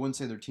I wouldn't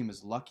say their team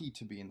is lucky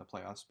to be in the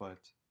playoffs, but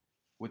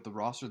with the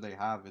roster they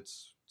have,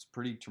 it's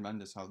pretty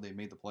tremendous how they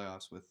made the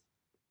playoffs with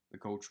the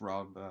coach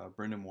Rob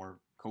Brindamore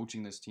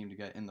coaching this team to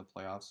get in the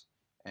playoffs,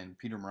 and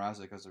Peter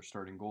Mrazek as their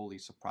starting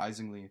goalie.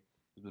 Surprisingly,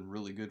 has been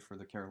really good for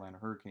the Carolina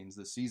Hurricanes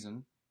this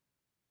season.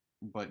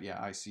 But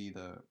yeah, I see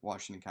the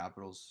Washington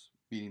Capitals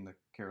beating the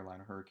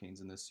Carolina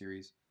Hurricanes in this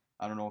series.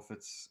 I don't know if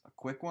it's a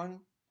quick one.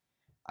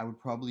 I would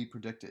probably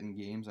predict it in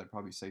games. I'd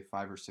probably say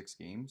 5 or 6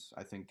 games.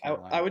 I think I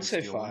Carolina would can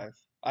say steal one.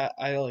 5.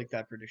 I like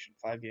that prediction.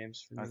 5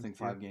 games for I me think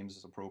too. 5 games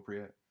is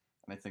appropriate,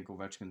 and I think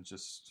Ovechkin's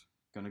just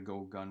gonna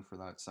go gun for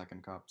that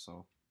second cup.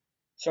 So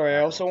Sorry, I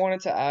also Capitals. wanted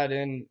to add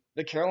in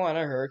the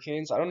Carolina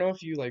Hurricanes. I don't know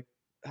if you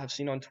have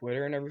seen on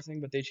Twitter and everything,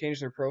 but they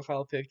changed their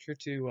profile picture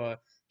to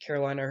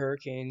Carolina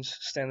Hurricanes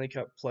Stanley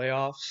Cup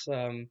playoffs,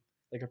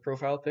 like a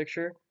profile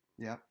picture.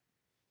 Yeah.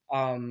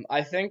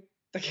 I think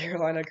the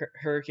Carolina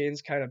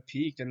Hurricanes kind of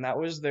peaked, and that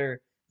was their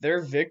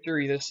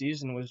victory this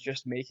season was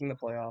just making the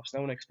playoffs.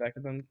 No one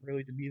expected them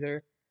really to be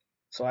there,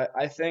 so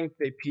I think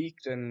they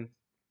peaked, and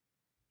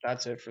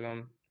that's it for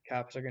them.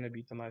 Caps are gonna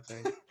beat them, I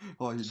think.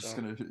 Well, So,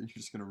 you're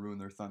just gonna ruin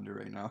their thunder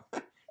right now.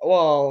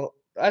 well,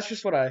 that's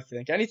just what I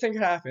think. Anything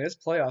could happen. It's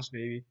playoffs,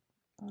 baby.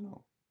 I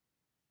know.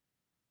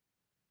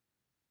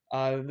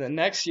 The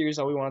next series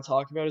that we want to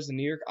talk about is the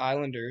New York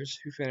Islanders,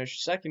 who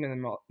finished second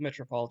in the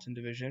Metropolitan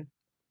Division,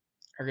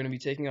 are going to be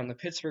taking on the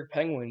Pittsburgh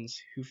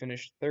Penguins, who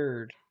finished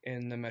third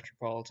in the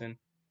Metropolitan.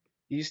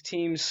 These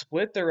teams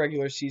split their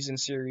regular season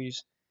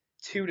series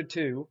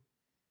 2-2.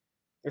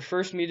 Their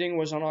first meeting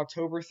was on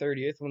October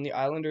 30th when the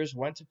Islanders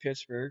went to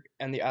Pittsburgh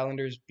and the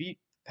Islanders beat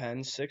the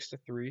Pens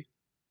 6-3,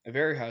 a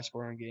very high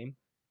scoring game.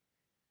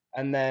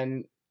 And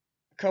then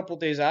a couple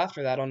days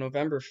after that, on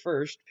November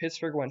 1st,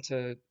 Pittsburgh went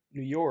to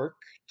New York,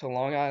 to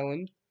Long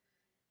Island,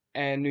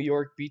 and New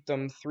York beat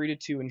them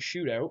 3-2 in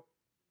shootout.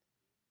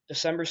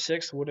 December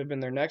 6th would have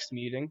been their next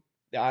meeting.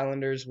 The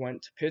Islanders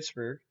went to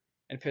Pittsburgh,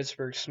 and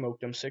Pittsburgh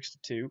smoked them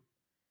 6-2.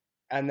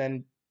 And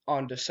then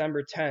on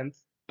December 10th,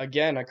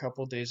 again a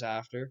couple days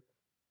after,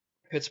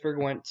 Pittsburgh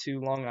went to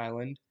Long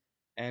Island,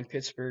 and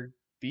Pittsburgh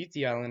beat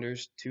the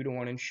Islanders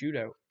 2-1 in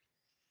shootout.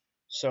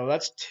 So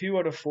that's 2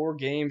 out of 4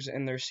 games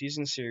in their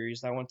season series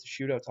that went to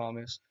shootout,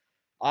 Thomas.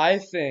 I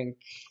think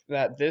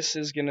that this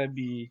is going to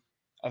be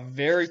a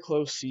very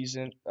close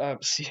season.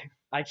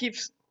 I keep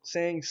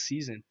saying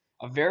season,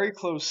 a very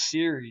close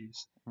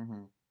series.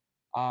 Hmm.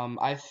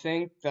 I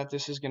think that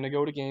this is going to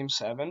go to game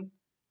 7,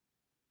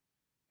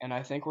 and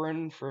I think we're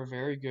in for a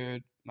very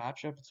good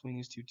matchup between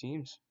these two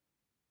teams.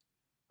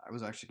 I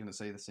was actually gonna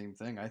say the same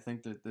thing. I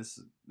think that this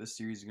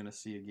series is gonna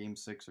see a game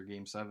 6 or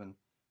game 7,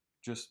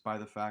 just by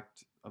the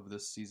fact of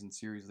this season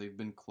series. They've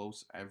been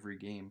close every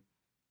game.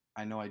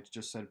 I know I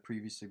just said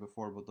previously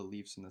before about the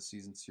Leafs in the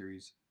season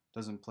series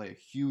doesn't play a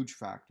huge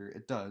factor.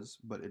 It does,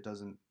 but it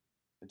doesn't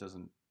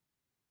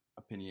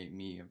opinionate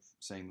me of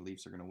saying the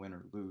Leafs are going to win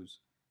or lose.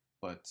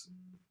 But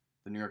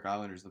the New York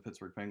Islanders, the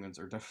Pittsburgh Penguins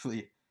are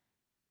definitely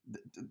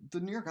the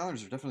New York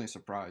Islanders are definitely a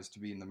surprise to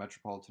be in the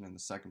Metropolitan in the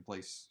second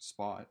place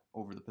spot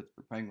over the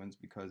Pittsburgh Penguins,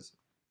 because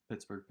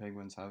Pittsburgh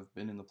Penguins have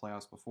been in the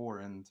playoffs before,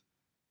 and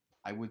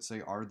I would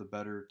say are the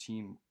better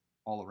team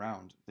all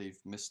around. They've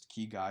missed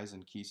key guys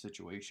in key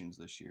situations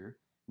this year,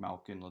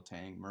 Malkin,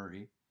 Letang,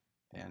 Murray,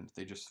 and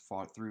they just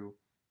fought through.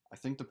 I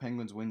think the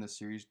Penguins win this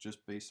series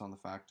just based on the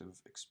fact of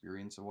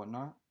experience and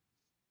whatnot,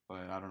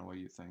 but I don't know what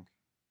you think.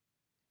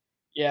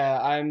 Yeah,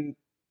 I'm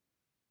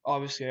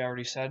obviously I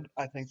already said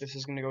I think this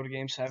is going to go to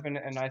game 7,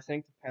 and I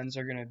think the Pens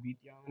are going to beat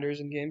the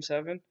Islanders in game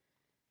 7.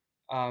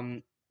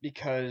 Um,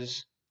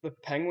 because the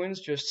Penguins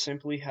just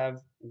simply have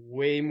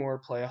way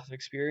more playoff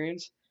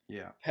experience.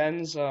 Yeah.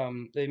 Pens,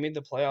 they made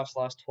the playoffs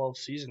last 12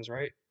 seasons,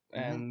 right?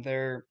 Mm-hmm. And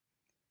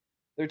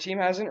their team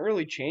hasn't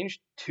really changed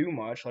too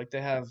much. Like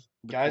they have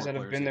The guys core that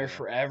have players, been yeah, there yeah.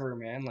 forever,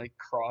 man. Like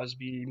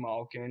Crosby,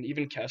 Malkin,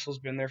 even Kessel's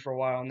been there for a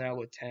while now.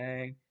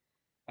 Letang.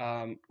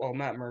 Well,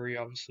 Matt Murray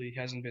obviously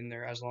hasn't been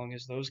there as long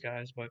as those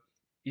guys, but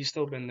he's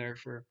still been there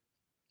for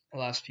the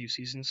last few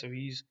seasons, so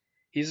he's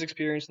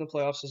experienced in the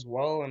playoffs as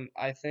well. And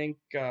I think,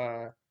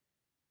 yeah,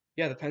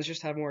 the Pens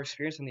just have more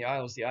experience than the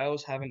Isles. The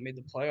Isles haven't made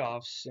the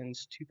playoffs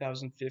since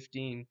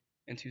 2015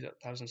 and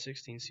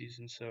 2016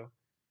 season, so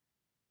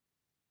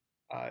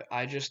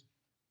I just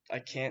I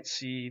can't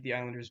see the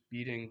Islanders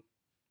beating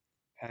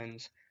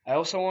Pens. I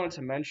also wanted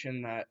to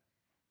mention that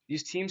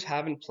these teams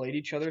haven't played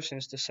each other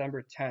since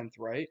December 10th,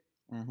 right?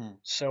 Mm-hmm.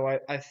 So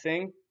I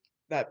think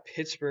that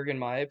Pittsburgh, in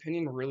my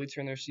opinion, really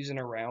turned their season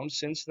around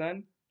since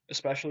then,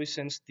 especially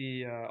since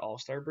the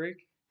All-Star break.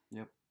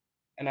 Yep.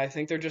 And I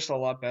think they're just a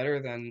lot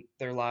better than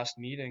their last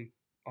meeting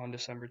on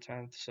December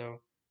 10th.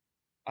 So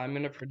I'm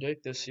gonna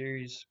predict this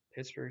series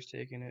Pittsburgh's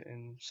taking it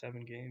in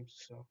 7 games.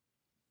 So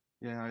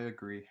Yeah, I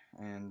agree.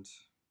 And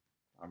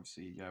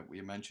obviously, yeah,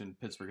 we mentioned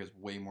Pittsburgh has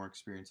way more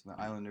experience than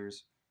the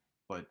Islanders,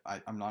 but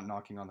I'm not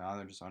knocking on the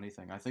Islanders or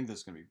anything. I think this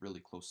is gonna be a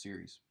really close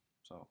series.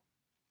 So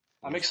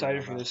we'll I'm just leave it excited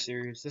at for that. this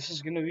series. This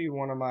is gonna be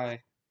one of my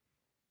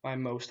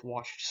most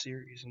watched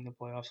series in the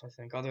playoffs, I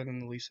think, other than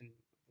the Leafs and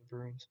the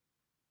Bruins.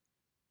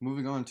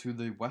 Moving on to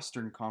the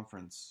Western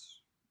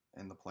Conference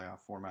in the playoff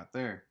format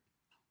there.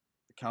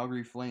 The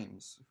Calgary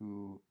Flames,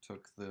 who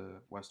took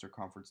the Western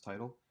Conference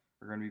title,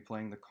 are going to be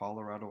playing the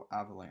Colorado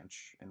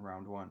Avalanche in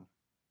round one.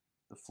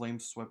 The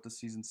Flames swept the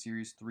season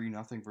series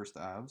 3-0 versus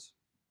the Avs.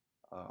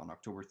 On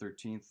October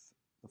 13th,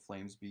 the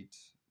Flames beat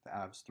the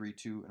Avs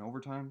 3-2 in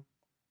overtime.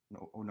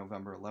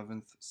 November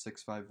 11th,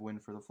 6-5 win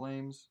for the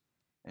Flames.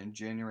 And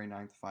January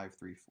 9th,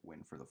 5-3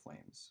 win for the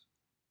Flames.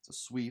 It's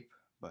a sweep,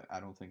 but I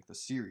don't think the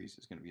series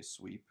is going to be a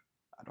sweep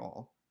at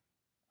all.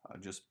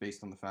 Just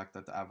based on the fact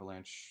that the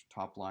Avalanche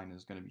top line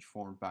is going to be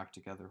formed back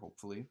together,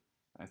 hopefully.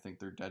 I think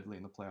they're deadly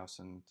in the playoffs,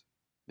 and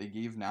they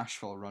gave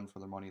Nashville a run for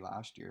their money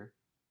last year,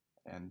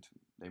 and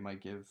they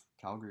might give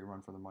Calgary a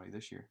run for their money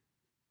this year.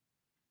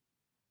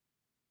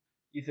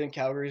 You think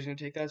Calgary's gonna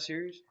take that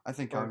series I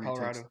think or Calgary takes.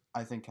 Colorado?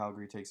 I think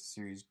Calgary takes the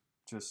series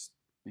just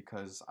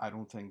because I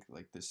don't think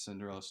like this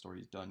Cinderella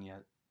story is done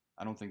yet.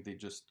 I don't think they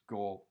just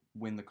go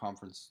win the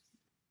conference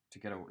to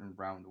get out in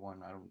round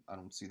one. I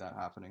don't see that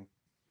happening.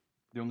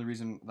 The only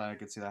reason that I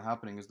could see that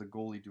happening is the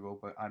goalie duo,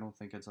 but I don't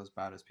think it's as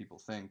bad as people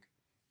think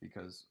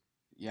because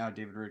yeah,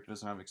 David Rick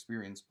doesn't have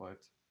experience, but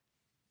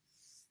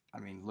I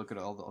mean, look at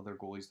all the other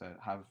goalies that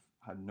have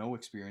had no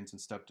experience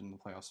and stepped in the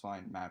playoffs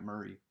fine. Matt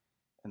Murray,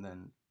 and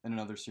then in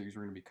another series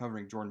we're going to be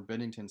covering Jordan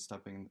Binnington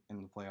stepping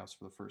in the playoffs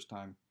for the first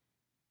time.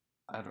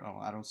 I don't know.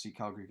 I don't see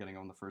Calgary getting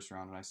on the first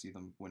round, and I see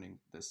them winning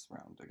this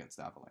round against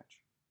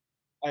Avalanche.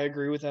 I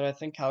agree with that. I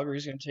think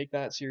Calgary's gonna take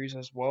that series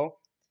as well.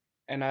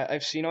 And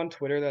I've seen on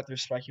Twitter that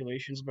there's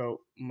speculations about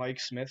Mike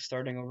Smith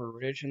starting over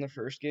Rittich in the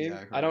first Yeah, game. I I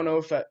heard don't that.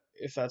 know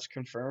if that's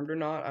confirmed or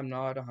not. I'm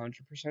not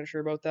 100%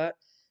 sure about that.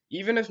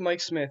 Even if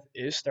Mike Smith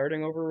is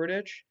starting over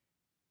Rittich,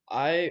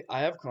 I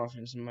have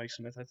confidence in Mike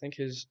Smith. I think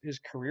his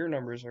career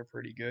numbers are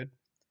pretty good.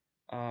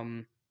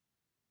 Um,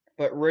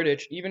 but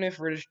Rittich, even if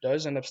Rittich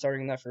does end up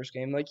starting in that first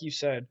game, like you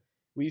said,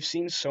 we've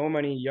seen so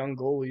many young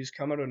goalies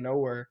come out of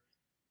nowhere.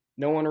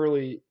 No one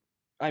really,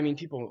 I mean,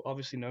 people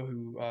obviously know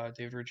who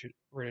David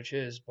Rittich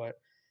is, but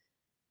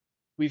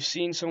we've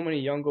seen so many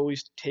young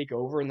goalies take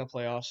over in the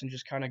playoffs and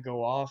just kind of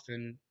go off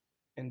and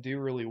do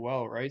really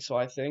well, right? So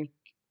I think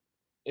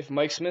if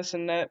Mike Smith's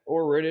in net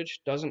or Rittich,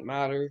 doesn't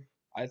matter.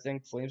 I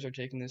think Flames are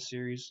taking this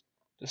series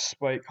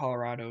despite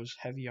Colorado's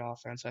heavy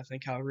offense. I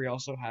think Calgary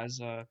also has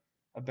a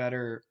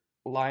better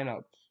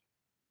lineup,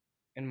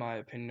 in my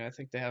opinion. I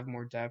think they have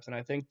more depth, and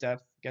I think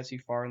depth gets you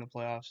far in the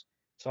playoffs.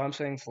 So I'm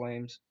saying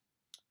Flames.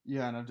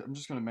 Yeah, and I'm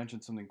just going to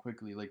mention something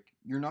quickly. Like,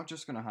 you're not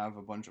just going to have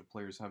a bunch of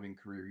players having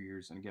career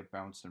years and get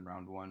bounced in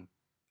round one.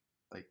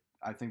 Like,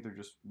 I think they're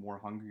just more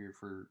hungrier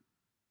for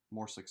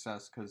more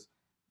success because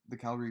the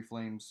Calgary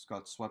Flames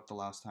got swept the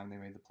last time they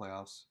made the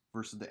playoffs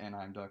versus the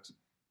Anaheim Ducks.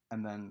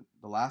 And then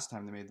the last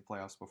time they made the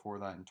playoffs before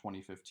that in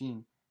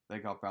 2015, they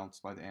got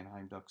bounced by the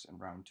Anaheim Ducks in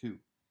round two.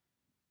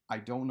 I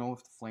don't know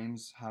if the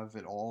Flames have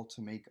it all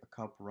to make a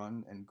cup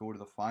run and go to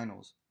the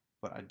finals,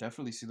 but I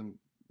definitely see them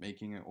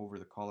making it over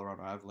the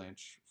Colorado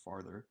Avalanche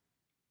farther.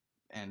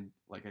 And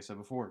like I said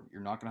before,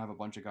 you're not going to have a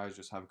bunch of guys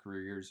just have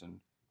career years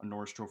and a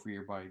Norris Trophy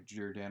year by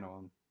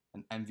Giordano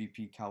and an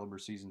MVP caliber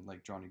season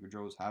like Johnny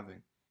Gaudreau is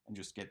having and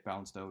just get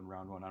bounced out in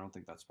round one. I don't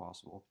think that's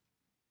possible.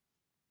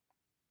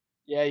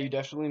 Yeah, you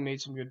definitely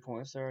made some good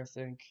points there, I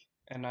think,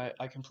 and I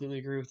completely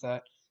agree with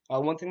that.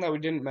 One thing that we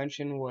didn't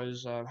mention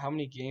was how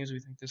many games we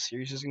think this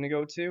series is going to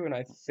go to, and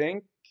I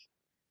think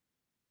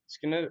it's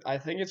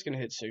gonna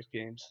hit 6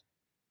 games.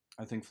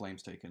 I think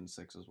Flames take in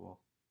six as well.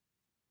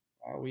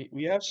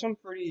 We have some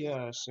pretty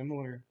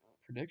similar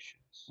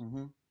predictions.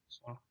 Mm-hmm.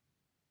 So, want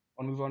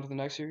to move on to the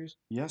next series?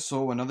 Yeah,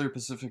 so another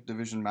Pacific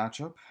Division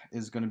matchup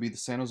is going to be the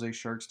San Jose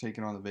Sharks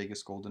taking on the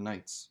Vegas Golden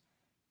Knights.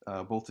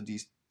 Both of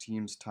these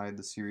teams tied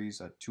the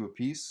series at two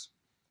apiece.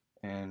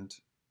 And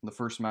in the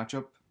first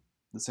matchup,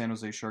 the San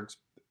Jose Sharks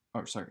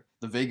Oh, sorry.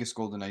 The Vegas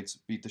Golden Knights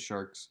beat the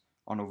Sharks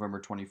on November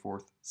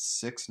 24th,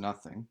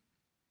 6-0.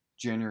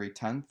 January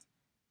 10th,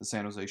 the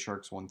San Jose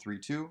Sharks won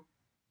 3-2.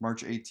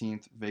 March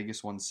 18th,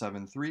 Vegas won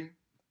 7-3.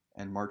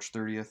 And March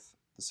 30th,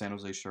 the San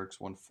Jose Sharks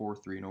won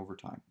 4-3 in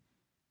overtime.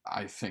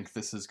 I think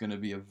this is going to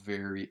be a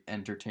very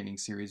entertaining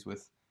series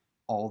with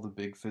all the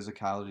big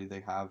physicality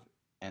they have,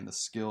 and the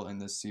skill in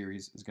this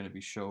series is going to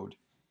be showed.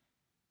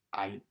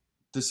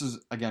 This is,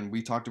 again,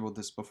 we talked about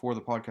this before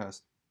the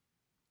podcast.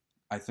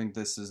 I think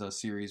this is a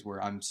series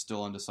where I'm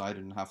still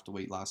undecided and have to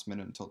wait last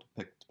minute until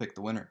to pick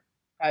the winner.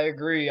 I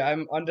agree.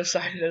 I'm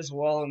undecided as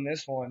well in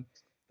this one.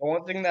 The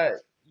one thing that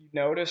you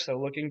notice, though,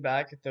 looking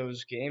back at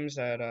those games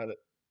that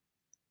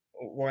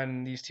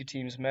when these two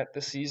teams met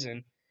this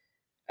season,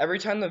 every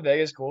time the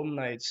Vegas Golden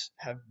Knights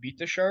have beat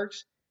the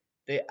Sharks,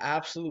 they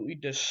absolutely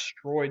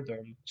destroyed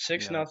them.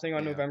 6 Yeah, nothing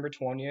on yeah. November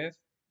 20th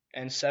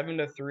and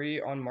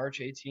 7-3 on March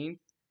 18th.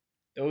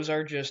 Those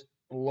are just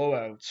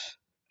blowouts.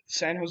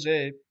 San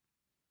Jose,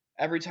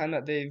 every time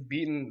that they've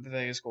beaten the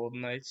Vegas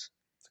Golden Knights,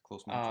 It's a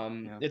close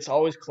matchup. Yeah. it's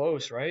always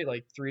close, right?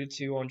 Like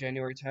 3-2 on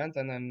January 10th,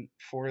 and then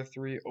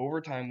 4-3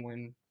 overtime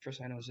win for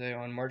San Jose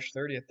on March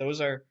 30th.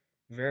 Those are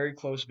very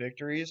close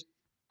victories.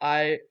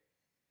 I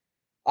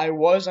I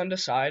was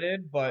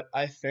undecided, but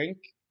I think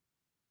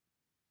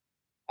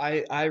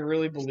I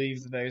really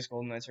believe the Vegas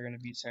Golden Knights are going to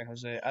beat San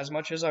Jose. As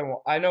much as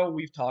I know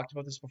we've talked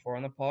about this before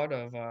on the pod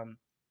of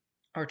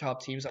our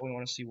top teams that we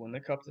want to see win the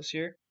cup this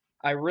year.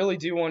 I really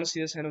do want to see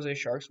the San Jose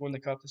Sharks win the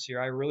cup this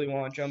year. I really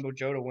want Jumbo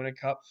Joe to win a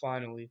cup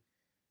finally,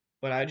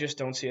 but I just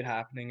don't see it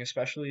happening,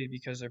 especially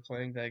because they're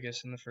playing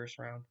Vegas in the first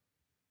round.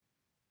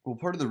 Well,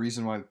 part of the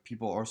reason why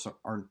people also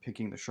aren't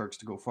picking the Sharks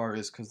to go far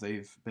is because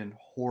they've been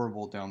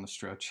horrible down the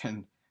stretch,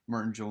 and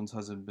Martin Jones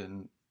hasn't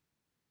been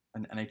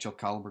an NHL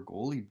caliber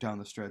goalie down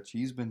the stretch.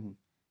 He's been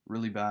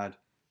really bad,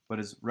 but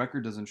his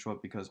record doesn't show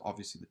up because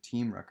obviously the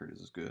team record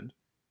is good,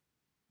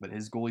 but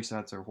his goalie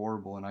stats are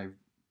horrible. And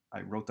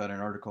I wrote that in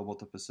an article about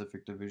the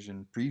Pacific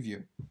Division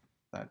preview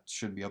that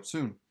should be up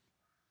soon.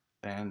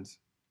 And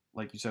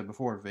like you said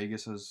before,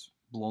 Vegas has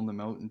blown them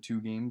out in 2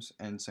 games,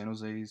 and San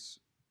Jose's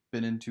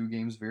been in 2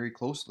 games very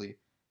closely.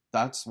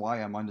 That's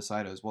why I'm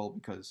undecided as well,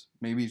 because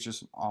maybe it's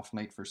just an off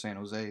night for San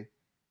Jose,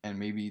 and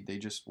maybe they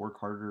just work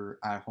harder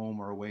at home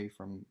or away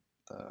from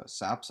the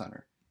SAP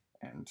Center.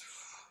 And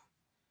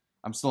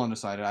I'm still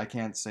undecided. I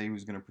can't say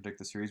who's going to predict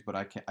the series, but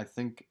I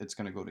think it's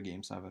going to go to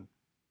Game 7.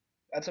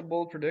 That's a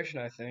bold prediction,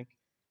 I think.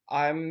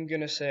 I'm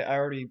gonna say I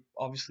already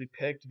obviously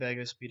picked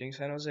Vegas beating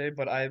San Jose,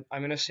 but I'm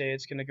gonna say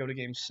it's gonna go to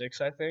Game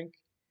 6. I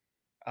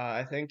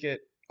think it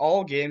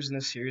all games in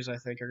this series I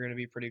think are gonna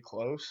be pretty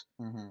close.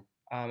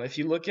 Mm-hmm. If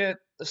you look at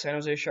the San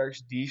Jose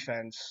Sharks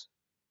defense,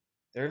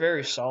 they're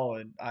very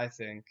solid, I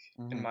think,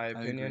 in Mm-hmm. my I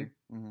agree. opinion.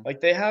 Mm-hmm. Like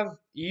they have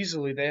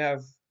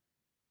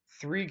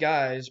three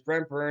guys,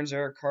 Brent Burns,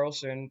 Eric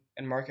Carlson,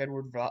 and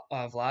Mark-Edward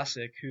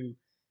Vlasic, who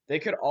they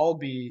could all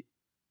be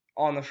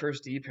on the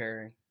first D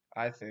pairing,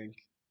 I think.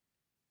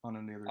 On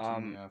any other team,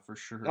 Um, yeah, for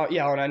sure. oh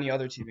yeah, on any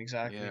other team,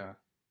 exactly. Yeah.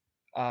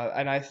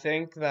 And I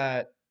think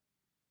that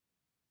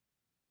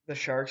the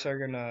Sharks are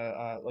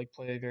gonna like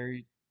play a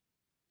very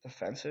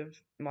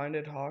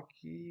defensive-minded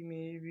hockey,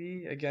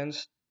 maybe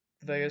against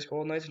the Vegas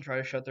Golden Knights and try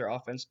to shut their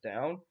offense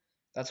down.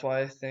 That's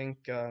why I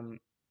think,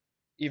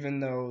 even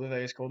though the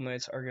Vegas Golden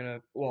Knights are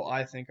gonna, well,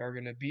 I think are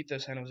gonna beat the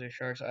San Jose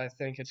Sharks, I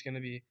think it's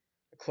gonna be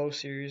a close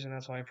series, and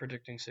that's why I'm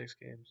predicting 6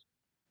 games.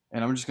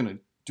 And I'm just going to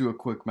do a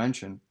quick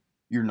mention.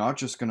 You're not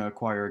just going to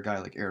acquire a guy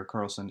like Eric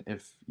Carlson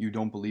if you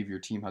don't believe your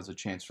team has a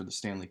chance for the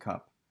Stanley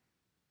Cup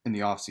in the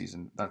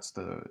offseason. That's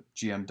the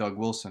GM Doug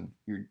Wilson.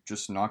 You're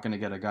just not going to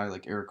get a guy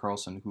like Eric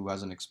Carlson who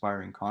has an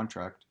expiring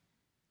contract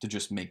to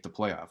just make the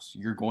playoffs.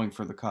 You're going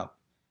for the cup.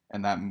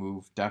 And that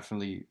move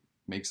definitely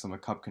makes them a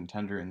cup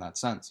contender in that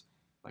sense.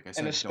 Like I And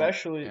said, don't,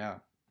 especially, yeah,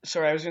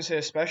 sorry, I was gonna say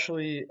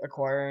especially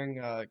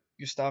acquiring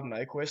Gustav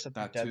Nyquist at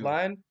the that too.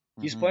 deadline.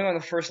 He's Hmm. playing on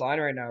the first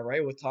line right now,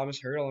 right, with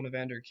Thomas Hertl and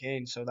Evander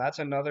Kane. So that's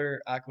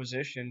another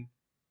acquisition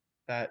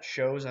that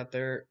shows that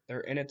they're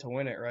in it to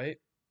win it, right?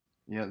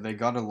 Yeah, they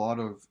got a lot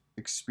of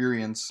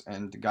experience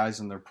and guys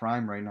in their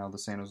prime right now, the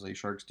San Jose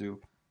Sharks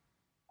do.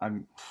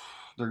 I'm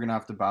they're gonna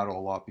have to battle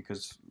a lot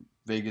because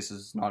Vegas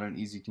is not an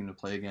easy team to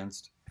play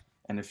against,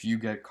 and if you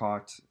get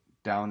caught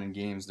down in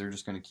games, they're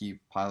just gonna keep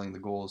piling the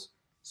goals,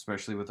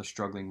 especially with a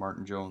struggling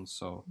Martin Jones.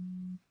 So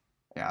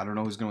yeah, I don't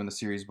know who's gonna win the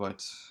series,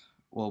 but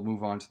we'll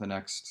move on to the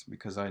next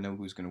because I know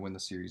who's gonna win the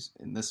series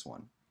in this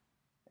one,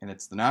 and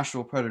it's the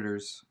Nashville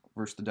Predators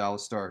versus the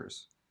Dallas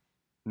Stars.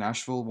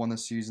 Nashville won the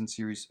season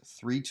series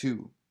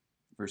 3-2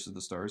 versus the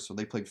Stars, so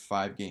they played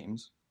 5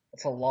 games.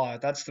 That's a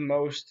lot. That's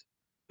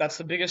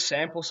the biggest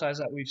sample size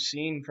that we've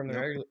seen from the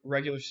Yep.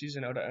 regular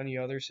season out of any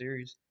other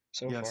series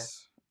so far.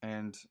 Yes,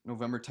 and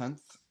November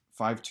 10th,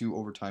 5-2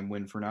 overtime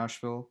win for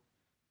Nashville.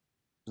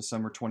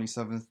 December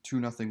 27th,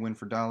 2-0 win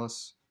for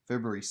Dallas.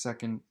 February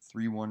 2nd,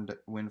 3-1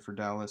 win for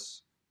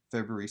Dallas.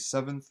 February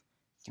 7th,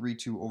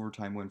 3-2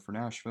 overtime win for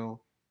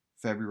Nashville.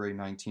 February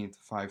 19th,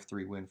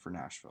 5-3 win for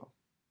Nashville.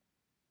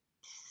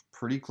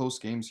 Pretty close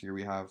games here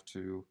we have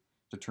to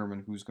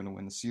determine who's going to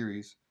win the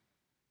series.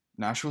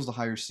 Nashville's the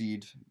higher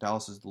seed.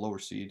 Dallas is the lower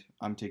seed.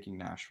 I'm taking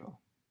Nashville.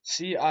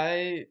 See,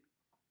 I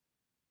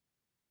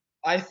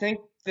think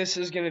this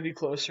is going to be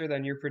closer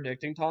than you're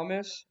predicting,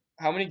 Thomas.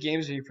 How many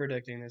games are you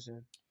predicting this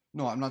in?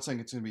 No, I'm not saying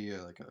it's gonna be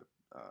like a.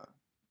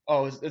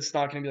 Oh, it's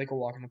not going to be like a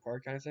walk in the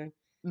park kind of thing.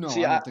 No,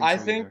 See, I don't think I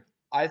so think either.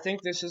 I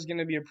think this is going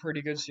to be a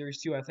pretty good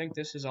series too. I think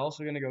this is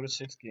also going to go to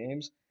 6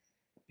 games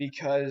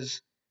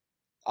because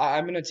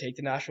I'm going to take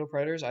the Nashville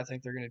Predators. I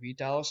think they're going to beat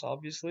Dallas,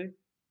 obviously,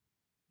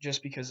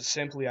 just because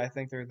simply I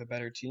think they're the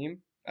better team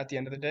at the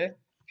end of the day.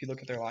 If you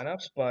look at their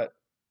lineups, but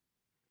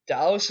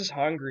Dallas is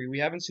hungry. We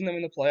haven't seen them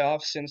in the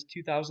playoffs since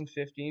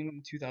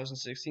 2015,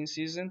 2016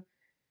 season,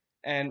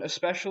 and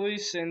especially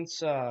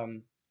since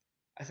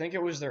I think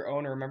it was their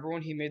owner. Remember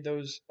when he made Yeah,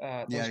 those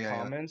yeah, yeah.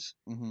 comments,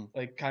 Mm-hmm.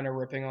 like kind of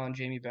ripping on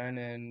Jamie Benn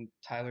and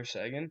Tyler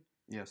Seguin,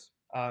 Yes.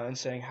 and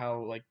saying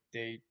how like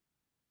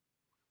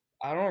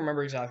I don't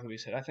remember exactly what he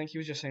said. I think he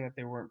was just saying that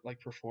they weren't like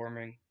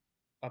performing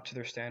up to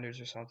their standards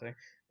or something.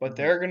 But Mm-hmm.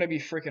 they're gonna be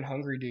freaking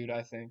hungry, dude.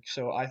 I think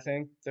so. I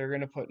think they're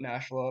gonna put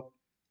Nashville up.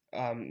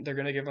 They're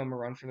gonna give them a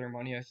run for their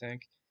money. I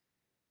think.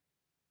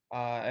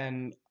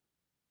 And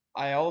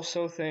I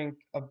also think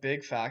a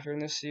big factor in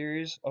this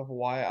series of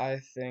why I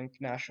think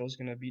Nashville's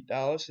gonna beat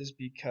Dallas is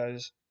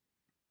because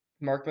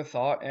Mark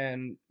Mathot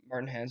and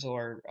Martin Hansel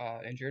are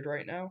injured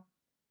right now.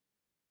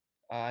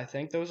 I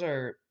think those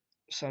are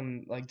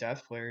some like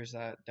depth players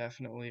that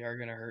definitely are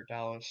gonna hurt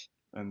Dallas.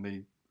 And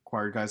they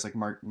acquired guys like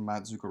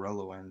Matt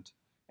Zuccarello and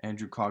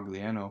Andrew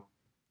Cogliano,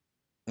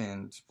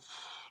 and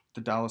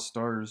the Dallas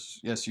Stars.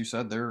 Yes, you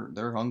said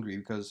they're hungry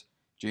because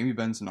Jamie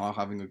Benn's not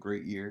having a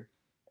great year,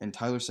 and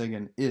Tyler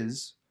Seguin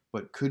is,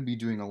 but could be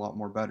doing a lot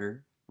more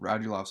better.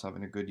 Radulov's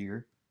having a good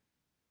year.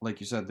 Like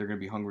you said, they're going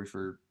to be hungry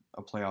for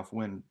a playoff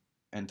win.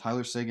 And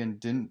Tyler Seguin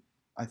didn't.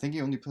 I think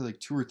he only played like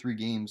 2 or 3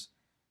 games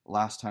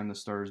last time the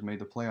Stars made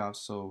the playoffs,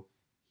 so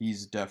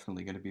he's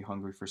definitely going to be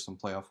hungry for some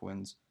playoff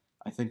wins.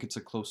 I think it's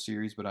a close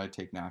series, but I'd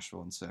take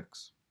Nashville in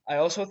 6. I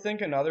also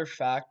think another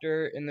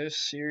factor in this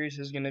series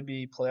is going to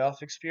be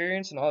playoff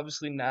experience, and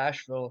obviously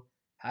Nashville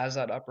has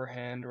that upper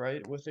hand,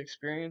 right? With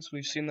experience,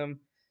 we've seen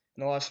them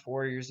in the last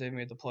 4 years they've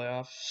made the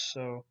playoffs.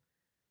 So,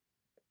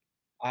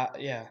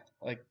 yeah,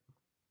 like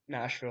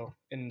Nashville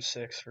in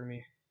 6 for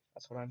me.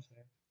 That's what I'm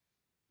saying.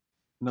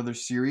 Another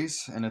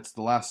series, and it's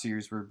the last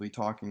series we'll be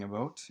talking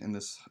about in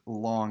this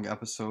long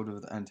episode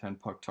of the N10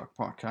 Puck Talk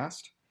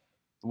podcast.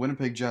 The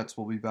Winnipeg Jets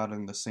will be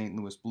battling the St.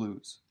 Louis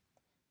Blues.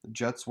 The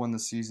Jets won the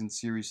season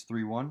series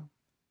 3-1.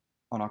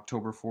 On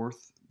October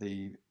 4th,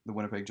 the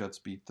Winnipeg Jets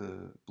beat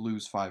the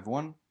Blues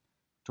 5-1.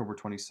 October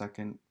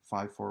 22nd,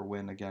 5-4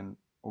 win again,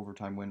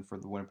 overtime win for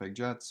the Winnipeg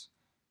Jets.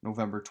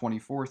 November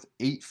 24th,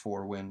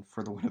 8-4 win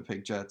for the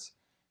Winnipeg Jets.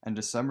 And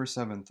December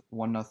 7th,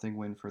 1-0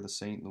 win for the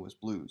St. Louis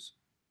Blues.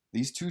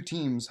 These two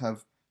teams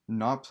have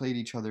not played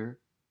each other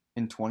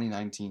in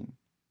 2019.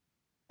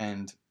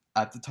 And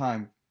at the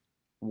time,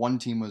 one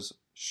team was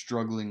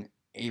struggling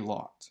a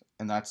lot,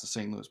 and that's the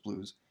St. Louis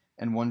Blues.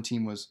 And one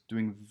team was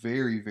doing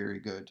very, very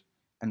good,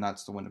 and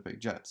that's the Winnipeg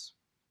Jets.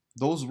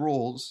 Those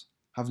roles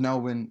have now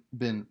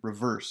been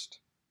reversed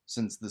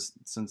since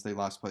they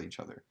last played each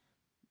other.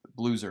 The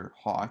Blues are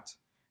hot,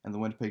 and the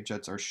Winnipeg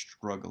Jets are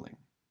struggling.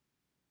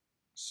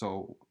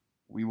 So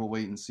we will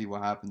wait and see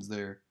what happens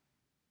there.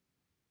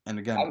 And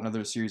again, I'm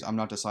another series I'm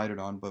not decided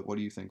on, but what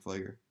do you think,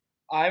 Flager?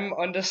 I'm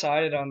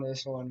undecided on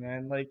this one,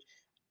 man. Like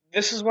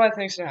this is what I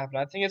think's gonna happen.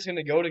 I think it's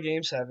gonna go to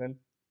Game 7,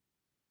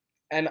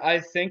 and I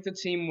think the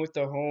team with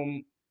the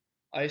home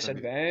ice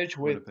That'd be advantage,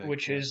 with Winnipeg,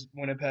 which yeah. is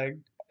Winnipeg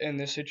in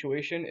this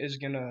situation, is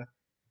gonna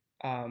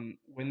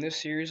win this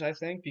series. I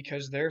think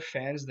because their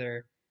fans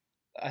there,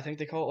 I think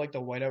they call it like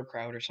the whiteout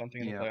crowd or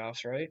something in the Yeah.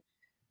 playoffs, right?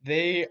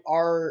 They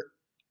are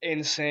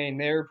insane.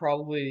 They're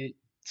probably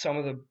some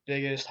of the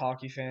biggest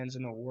hockey fans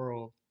in the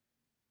world,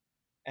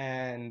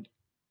 and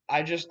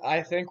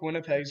I think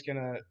Winnipeg's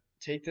gonna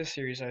take this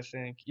series. I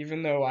think,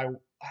 even though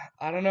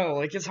I don't know,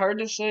 like it's hard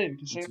to say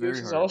because It's St. very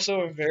Louis is hard.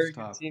 also a It's very good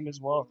tough. team as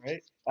well,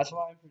 right? That's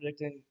why I'm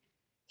predicting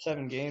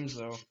 7 games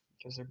though,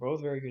 because they're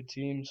both very good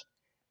teams.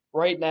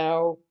 Right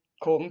now,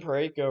 Colton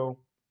Parayko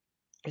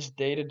is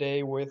day to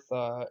day with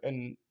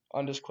an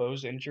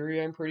undisclosed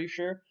injury, I'm pretty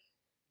sure,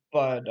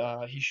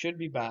 but he should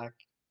be back,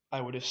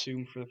 I would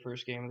assume, for the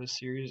first game of the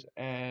series.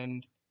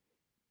 And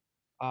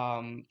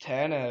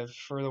Tanev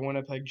for the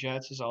Winnipeg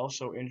Jets is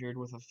also injured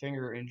with a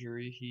finger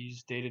injury.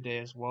 He's day to day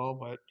as well,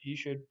 but he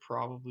should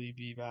probably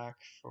be back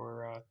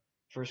for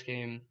first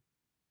game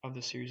of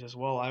the series as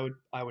well.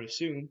 I would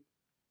assume.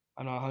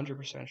 I'm not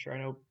 100% sure. I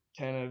know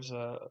Tanev's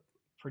a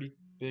pretty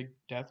big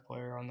depth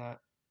player on that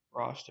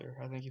roster.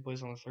 I think he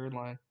plays on the third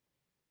line.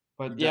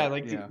 But yeah,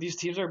 like Yeah, these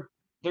teams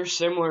they're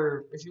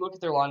similar. If you look at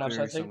their lineups, I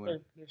very think similar.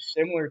 they're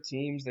similar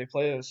teams. They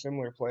play a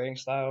similar playing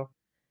style.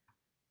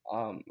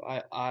 Um,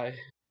 I I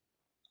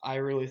I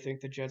really think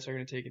the Jets are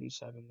going to take it in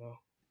 7 though.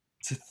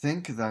 To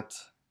think that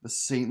the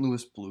St.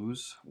 Louis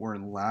Blues were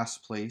in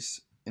last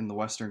place in the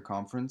Western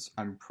Conference,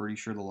 I'm pretty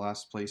sure the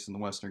last place in the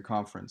Western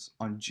Conference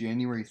on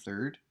January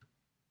 3rd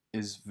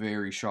is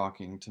very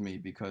shocking to me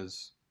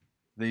because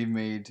they've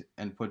made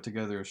and put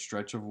together a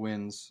stretch of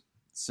wins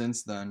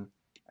since then,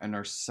 and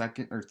are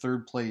second or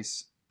third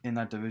place in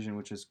that division,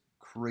 which is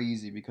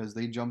crazy because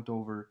they jumped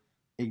over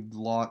a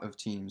lot of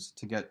teams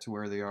to get to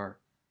where they are.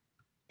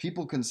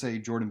 People can say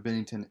Jordan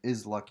Binnington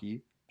is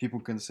lucky. People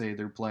can say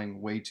they're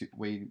playing way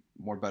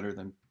more better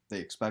than they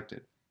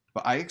expected.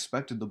 But I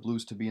expected the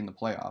Blues to be in the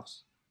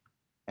playoffs.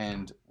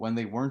 And when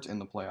they weren't in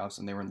the playoffs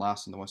and they were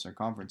last in the Western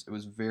Conference, it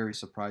was very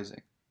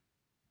surprising.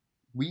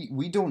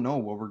 We don't know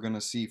what we're going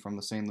to see from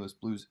the St. Louis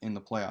Blues in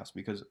the playoffs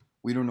because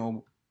we don't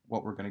know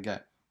what we're going to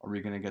get. Are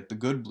we going to get the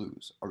good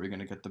Blues? Are we going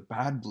to get the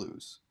bad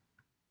Blues?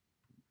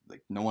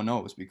 Like no one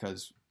knows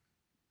because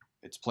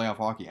it's playoff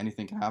hockey.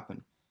 Anything can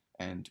happen.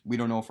 And we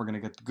don't know if we're going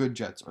to get the good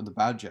Jets or the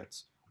bad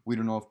Jets. We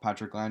don't know if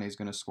Patrick Laine is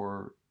going to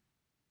score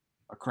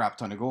a crap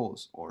ton of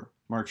goals or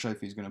Mark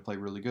Scheifele is going to play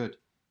really good.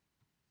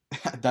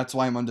 That's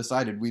why I'm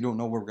undecided. We don't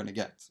know what we're going to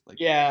get. Like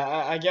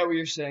Yeah, I get what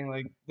you're saying.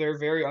 Like they're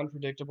very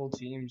unpredictable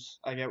teams.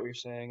 I get what you're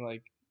saying.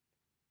 Like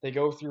they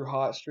go through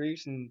hot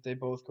streaks and they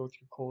both go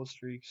through cold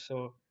streaks.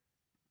 So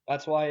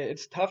that's why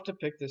it's tough to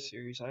pick this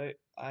series.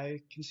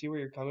 I can see where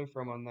you're coming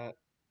from on that.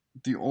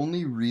 the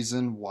only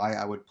reason why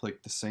I would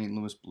pick the St.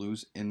 Louis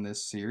Blues in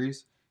this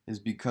series is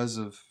because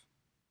of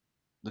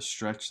the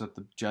stretch that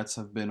the Jets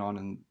have been on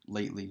and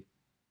lately.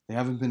 They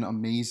haven't been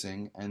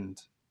amazing,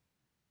 and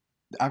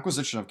the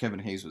acquisition of Kevin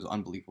Hayes was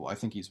unbelievable. I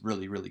think he's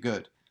really, really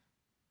good.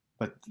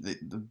 But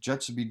the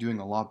Jets should be doing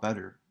a lot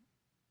better.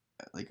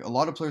 Like a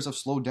lot of players have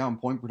slowed down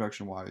point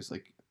production wise.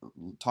 Like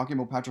talking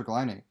about Patrick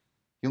Laine,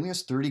 he only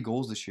has 30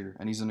 goals this year,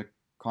 and he's in a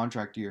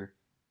contract year.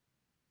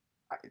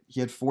 He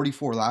had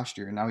 44 last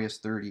year, and now he has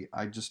 30.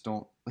 I just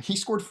don't. He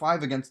scored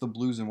 5 against the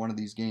Blues in one of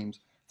these games.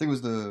 I think it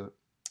was the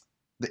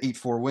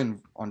 8-4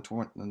 win on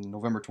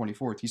November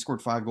 24th. He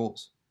scored 5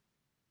 goals,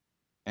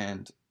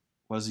 and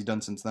what has he done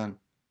since then?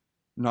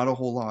 Not a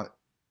whole lot.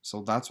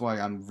 So that's why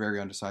I'm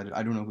very undecided.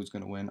 I don't know who's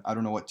going to win. I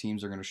don't know what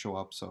teams are going to show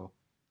up. So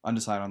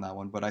undecided on that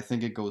one. But I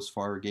think it goes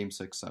far. Game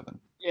 6-7.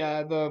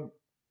 Yeah, the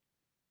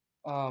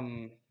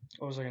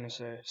what was I gonna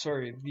say?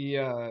 Sorry,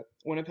 the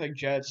Winnipeg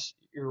Jets.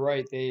 You're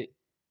right.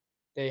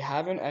 They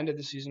haven't ended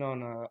the season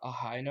on a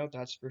high note.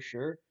 That's for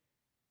sure.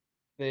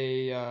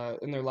 They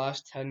in their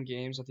last 10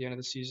 games at the end of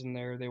the season,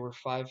 they were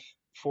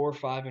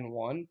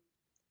 5-4-5-1.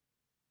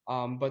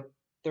 But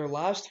their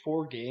last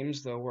 4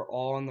 games though were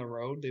all on the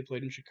road. They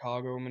played in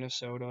Chicago,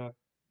 Minnesota,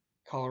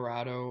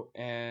 Colorado,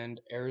 and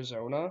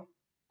Arizona,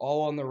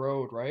 all on the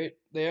road. Right?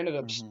 They ended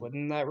up Mm-hmm.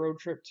 splitting that road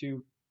trip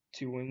to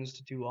 2 wins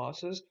to 2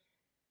 losses,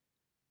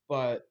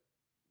 but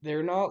they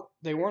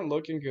weren't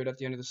looking good at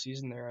the end of the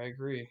season there. I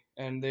agree,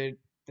 and they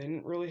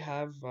didn't really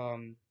have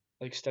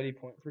like steady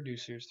point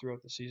producers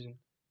throughout the season.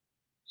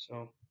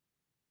 So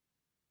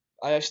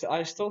I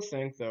still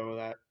think though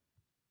that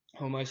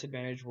home ice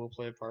advantage will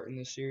play a part in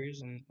this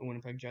series, and the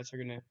Winnipeg Jets are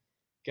gonna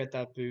get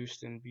that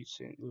boost and beat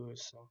St. Louis.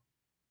 So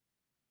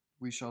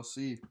We shall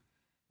see.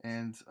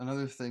 And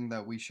another thing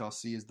that we shall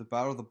see is the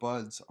Battle of the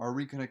Buds. Are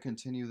we going to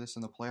continue this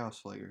in the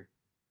playoffs, Flager?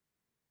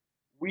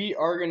 we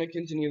are gonna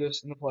continue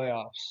this in the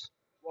playoffs.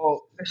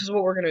 Well, this is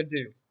what we're gonna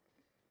do.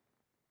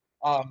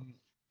 Um,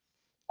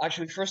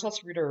 Actually, first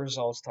let's read our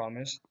results,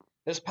 Thomas.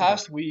 This Okay.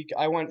 past week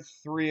I went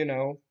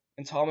 3-0,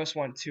 and Thomas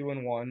went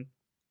 2-1.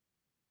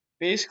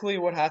 Basically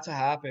what had to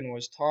happen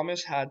was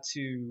Thomas had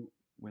to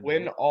Win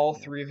win out. all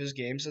Yeah. 3 of his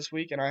games this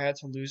week, and I had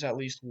to lose at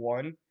least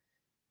one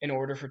in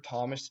order for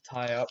Thomas to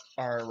tie up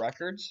our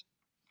records.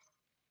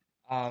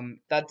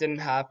 That didn't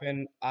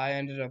happen. I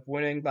ended up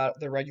winning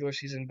the regular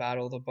season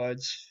battle of the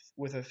Buds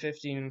with a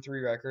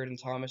 15-3 record, and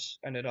Thomas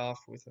ended off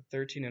with a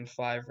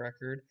 13-5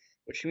 record,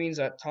 which means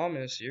that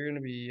Thomas, you're going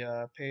to be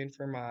paying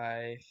for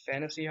my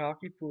fantasy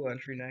hockey pool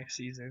entry next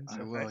season. I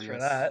So will, thanks for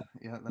yes. that.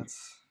 Yeah,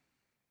 that's.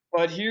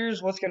 But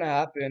here's what's going to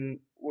happen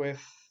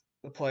with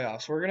the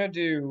playoffs. We're going to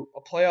do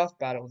a playoff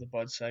battle of the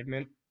Bud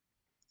segment.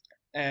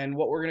 And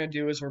what we're going to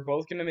do is we're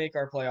both going to make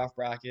our playoff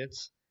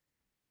brackets.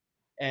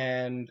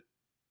 And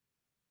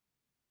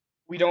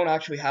we don't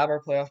actually have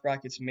our playoff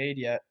brackets made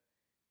yet.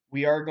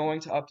 We are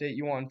going to update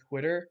you on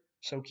Twitter.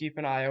 So keep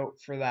an eye out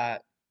for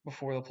that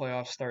before the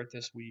playoffs start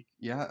this week.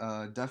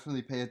 Yeah,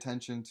 definitely pay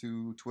attention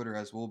to Twitter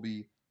as we'll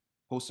be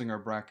posting our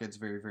brackets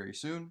very, very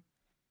soon.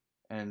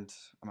 And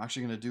I'm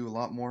actually going to do a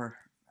lot more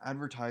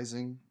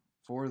advertising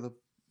for the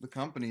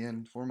company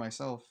and for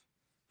myself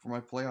for my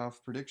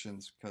playoff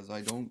predictions because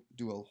I don't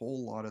do a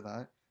whole lot of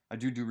that. I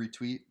do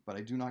retweet, but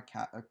I do not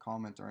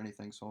comment or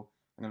anything. So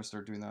I'm going to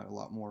start doing that a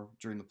lot more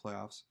during the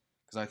playoffs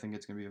because I think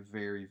it's going to be a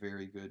very,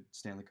 very good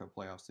Stanley Cup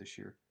playoffs this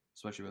year,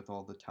 especially with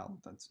all the talent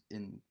that's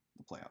in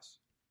the playoffs.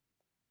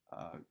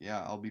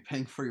 Yeah, I'll be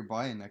paying for your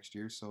buy-in next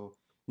year, so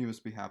you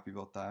must be happy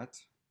about that.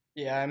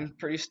 Yeah, I'm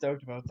pretty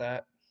stoked about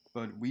that.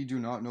 But we do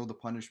not know the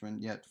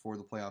punishment yet for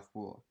the playoff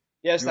pool.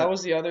 Yes, You that have,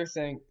 was the other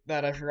thing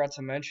that I forgot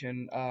to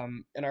mention.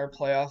 In our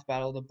playoff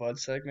battle of the Bud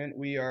segment,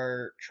 we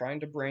are trying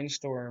to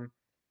brainstorm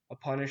a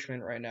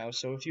punishment right now.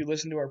 So if you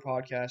listen to our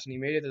podcast and you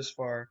made it this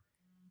far,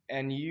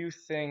 and you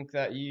think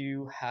that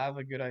you have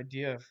a good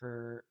idea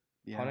for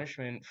yeah,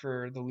 punishment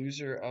for the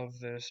loser of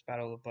this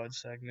Battle of the Bud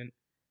segment,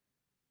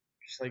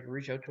 just like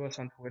reach out to us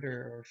on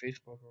Twitter or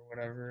Facebook or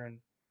whatever and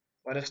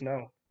let us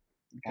know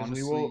because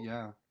we Honestly, will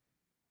yeah.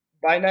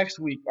 by next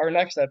week, our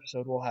next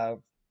episode will have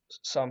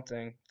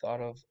something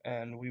thought of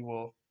and we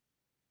will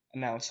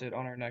announce it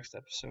on our next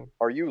episode.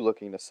 Are you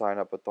looking to sign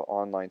up with the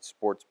online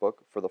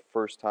sportsbook for the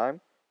first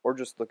time, or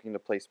just looking to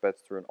place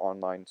bets through an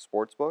online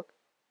sportsbook?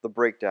 The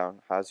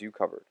Breakdown has you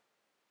covered.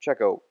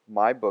 Check out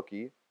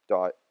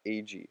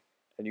mybookie.ag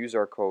and use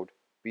our code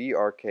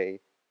BRKDWN.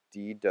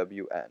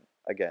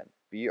 Again,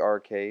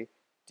 BRKDWN.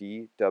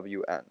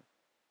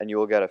 And you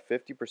will get a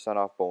 50%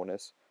 off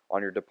bonus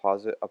on your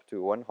deposit up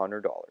to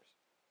 $100.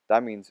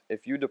 That means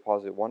if you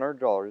deposit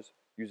 $100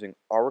 using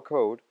our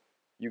code,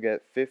 you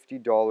get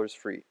 $50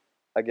 free.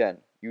 Again,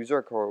 use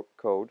our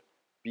code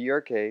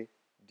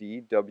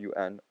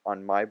BRKDWN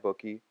on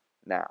MyBookie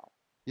now.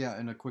 Yeah,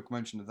 and a quick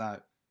mention to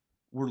that.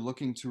 We're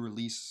looking to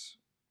release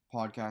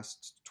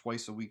podcasts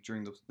twice a week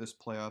during this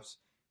playoffs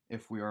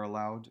if we are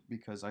allowed,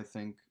 because I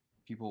think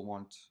people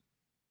want.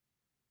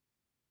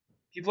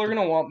 People are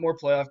going to want more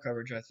playoff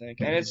coverage, I think.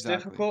 And it's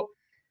Exactly. difficult.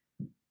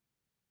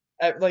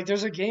 Like,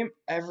 there's a game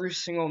every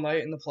single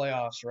night in the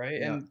playoffs, right?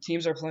 Yeah. And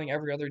teams are playing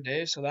every other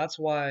day. So that's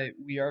why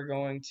we are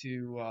going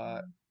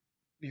to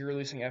be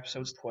releasing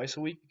episodes twice a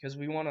week because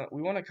we want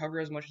to cover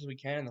as much as we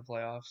can in the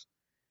playoffs.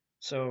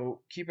 So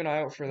keep an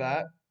eye out for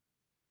that.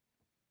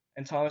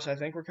 And Thomas, I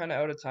think we're kind of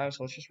out of time,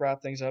 so let's just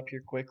wrap things up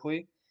here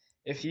quickly.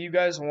 If you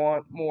guys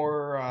want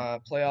more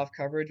playoff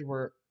coverage,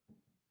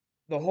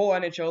 the whole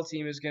NHL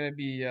team is going to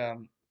be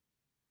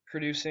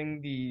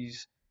producing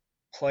these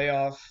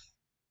playoff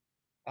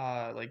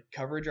like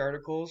coverage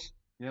articles.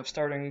 Yep.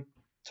 Starting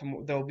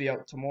they'll be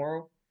out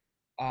tomorrow,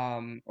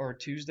 or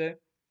Tuesday,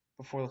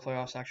 before the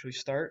playoffs actually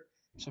start.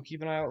 So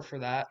keep an eye out for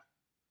that.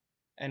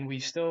 And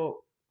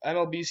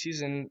MLB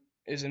season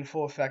is in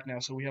full effect now,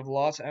 so we have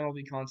lots of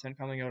MLB content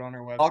coming out on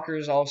our website. Soccer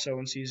is also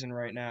in season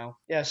right now.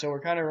 Yeah, so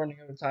we're kind of running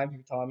out of time here,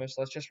 Thomas.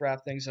 Let's just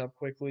wrap things up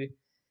quickly.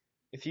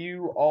 If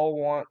you all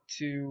want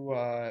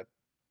to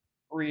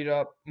read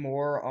up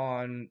more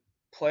on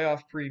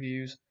playoff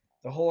previews,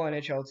 the whole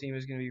NHL team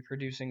is going to be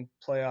producing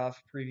playoff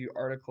preview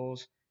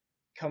articles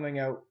coming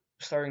out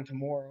starting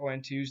tomorrow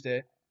and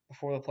Tuesday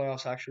before the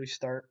playoffs actually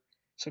start.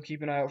 So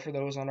keep an eye out for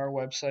those on our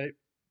website.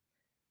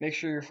 Make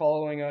sure you're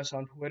following us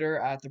on Twitter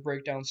at The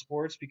Breakdown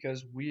Sports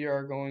because we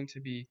are going to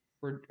be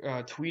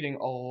tweeting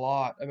a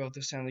lot about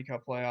the Stanley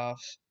Cup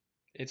playoffs.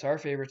 It's our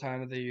favorite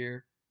time of the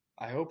year.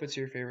 I hope it's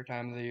your favorite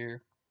time of the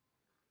year.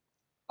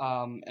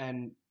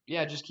 And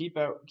yeah, just keep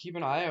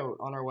an eye out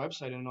on our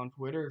website and on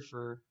Twitter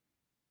for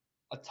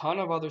a ton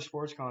of other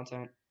sports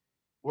content.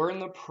 We're in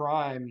the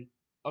prime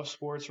of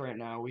sports right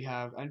now. We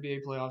have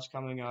NBA playoffs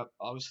coming up.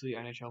 Obviously,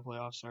 NHL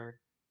playoffs are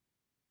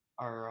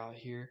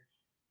here.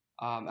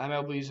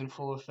 MLB's in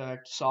full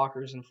effect.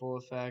 Soccer's in full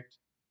effect.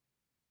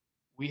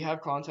 We have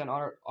content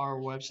on our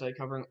website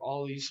covering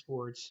all these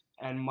sports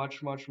and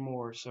much, much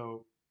more.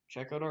 So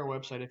check out our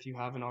website if you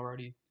haven't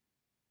already,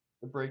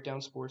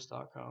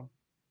 thebreakdownsports.com.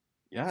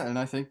 Yeah, and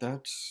I think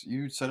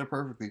you said it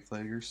perfectly,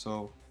 Flager.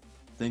 So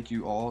thank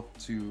you all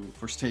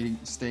for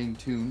staying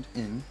tuned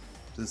in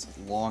to this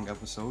long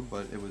episode,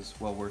 but it was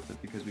well worth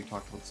it because we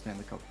talked about the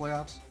Stanley Cup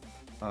playoffs.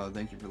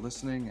 Thank you for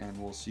listening, and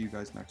we'll see you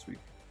guys next week.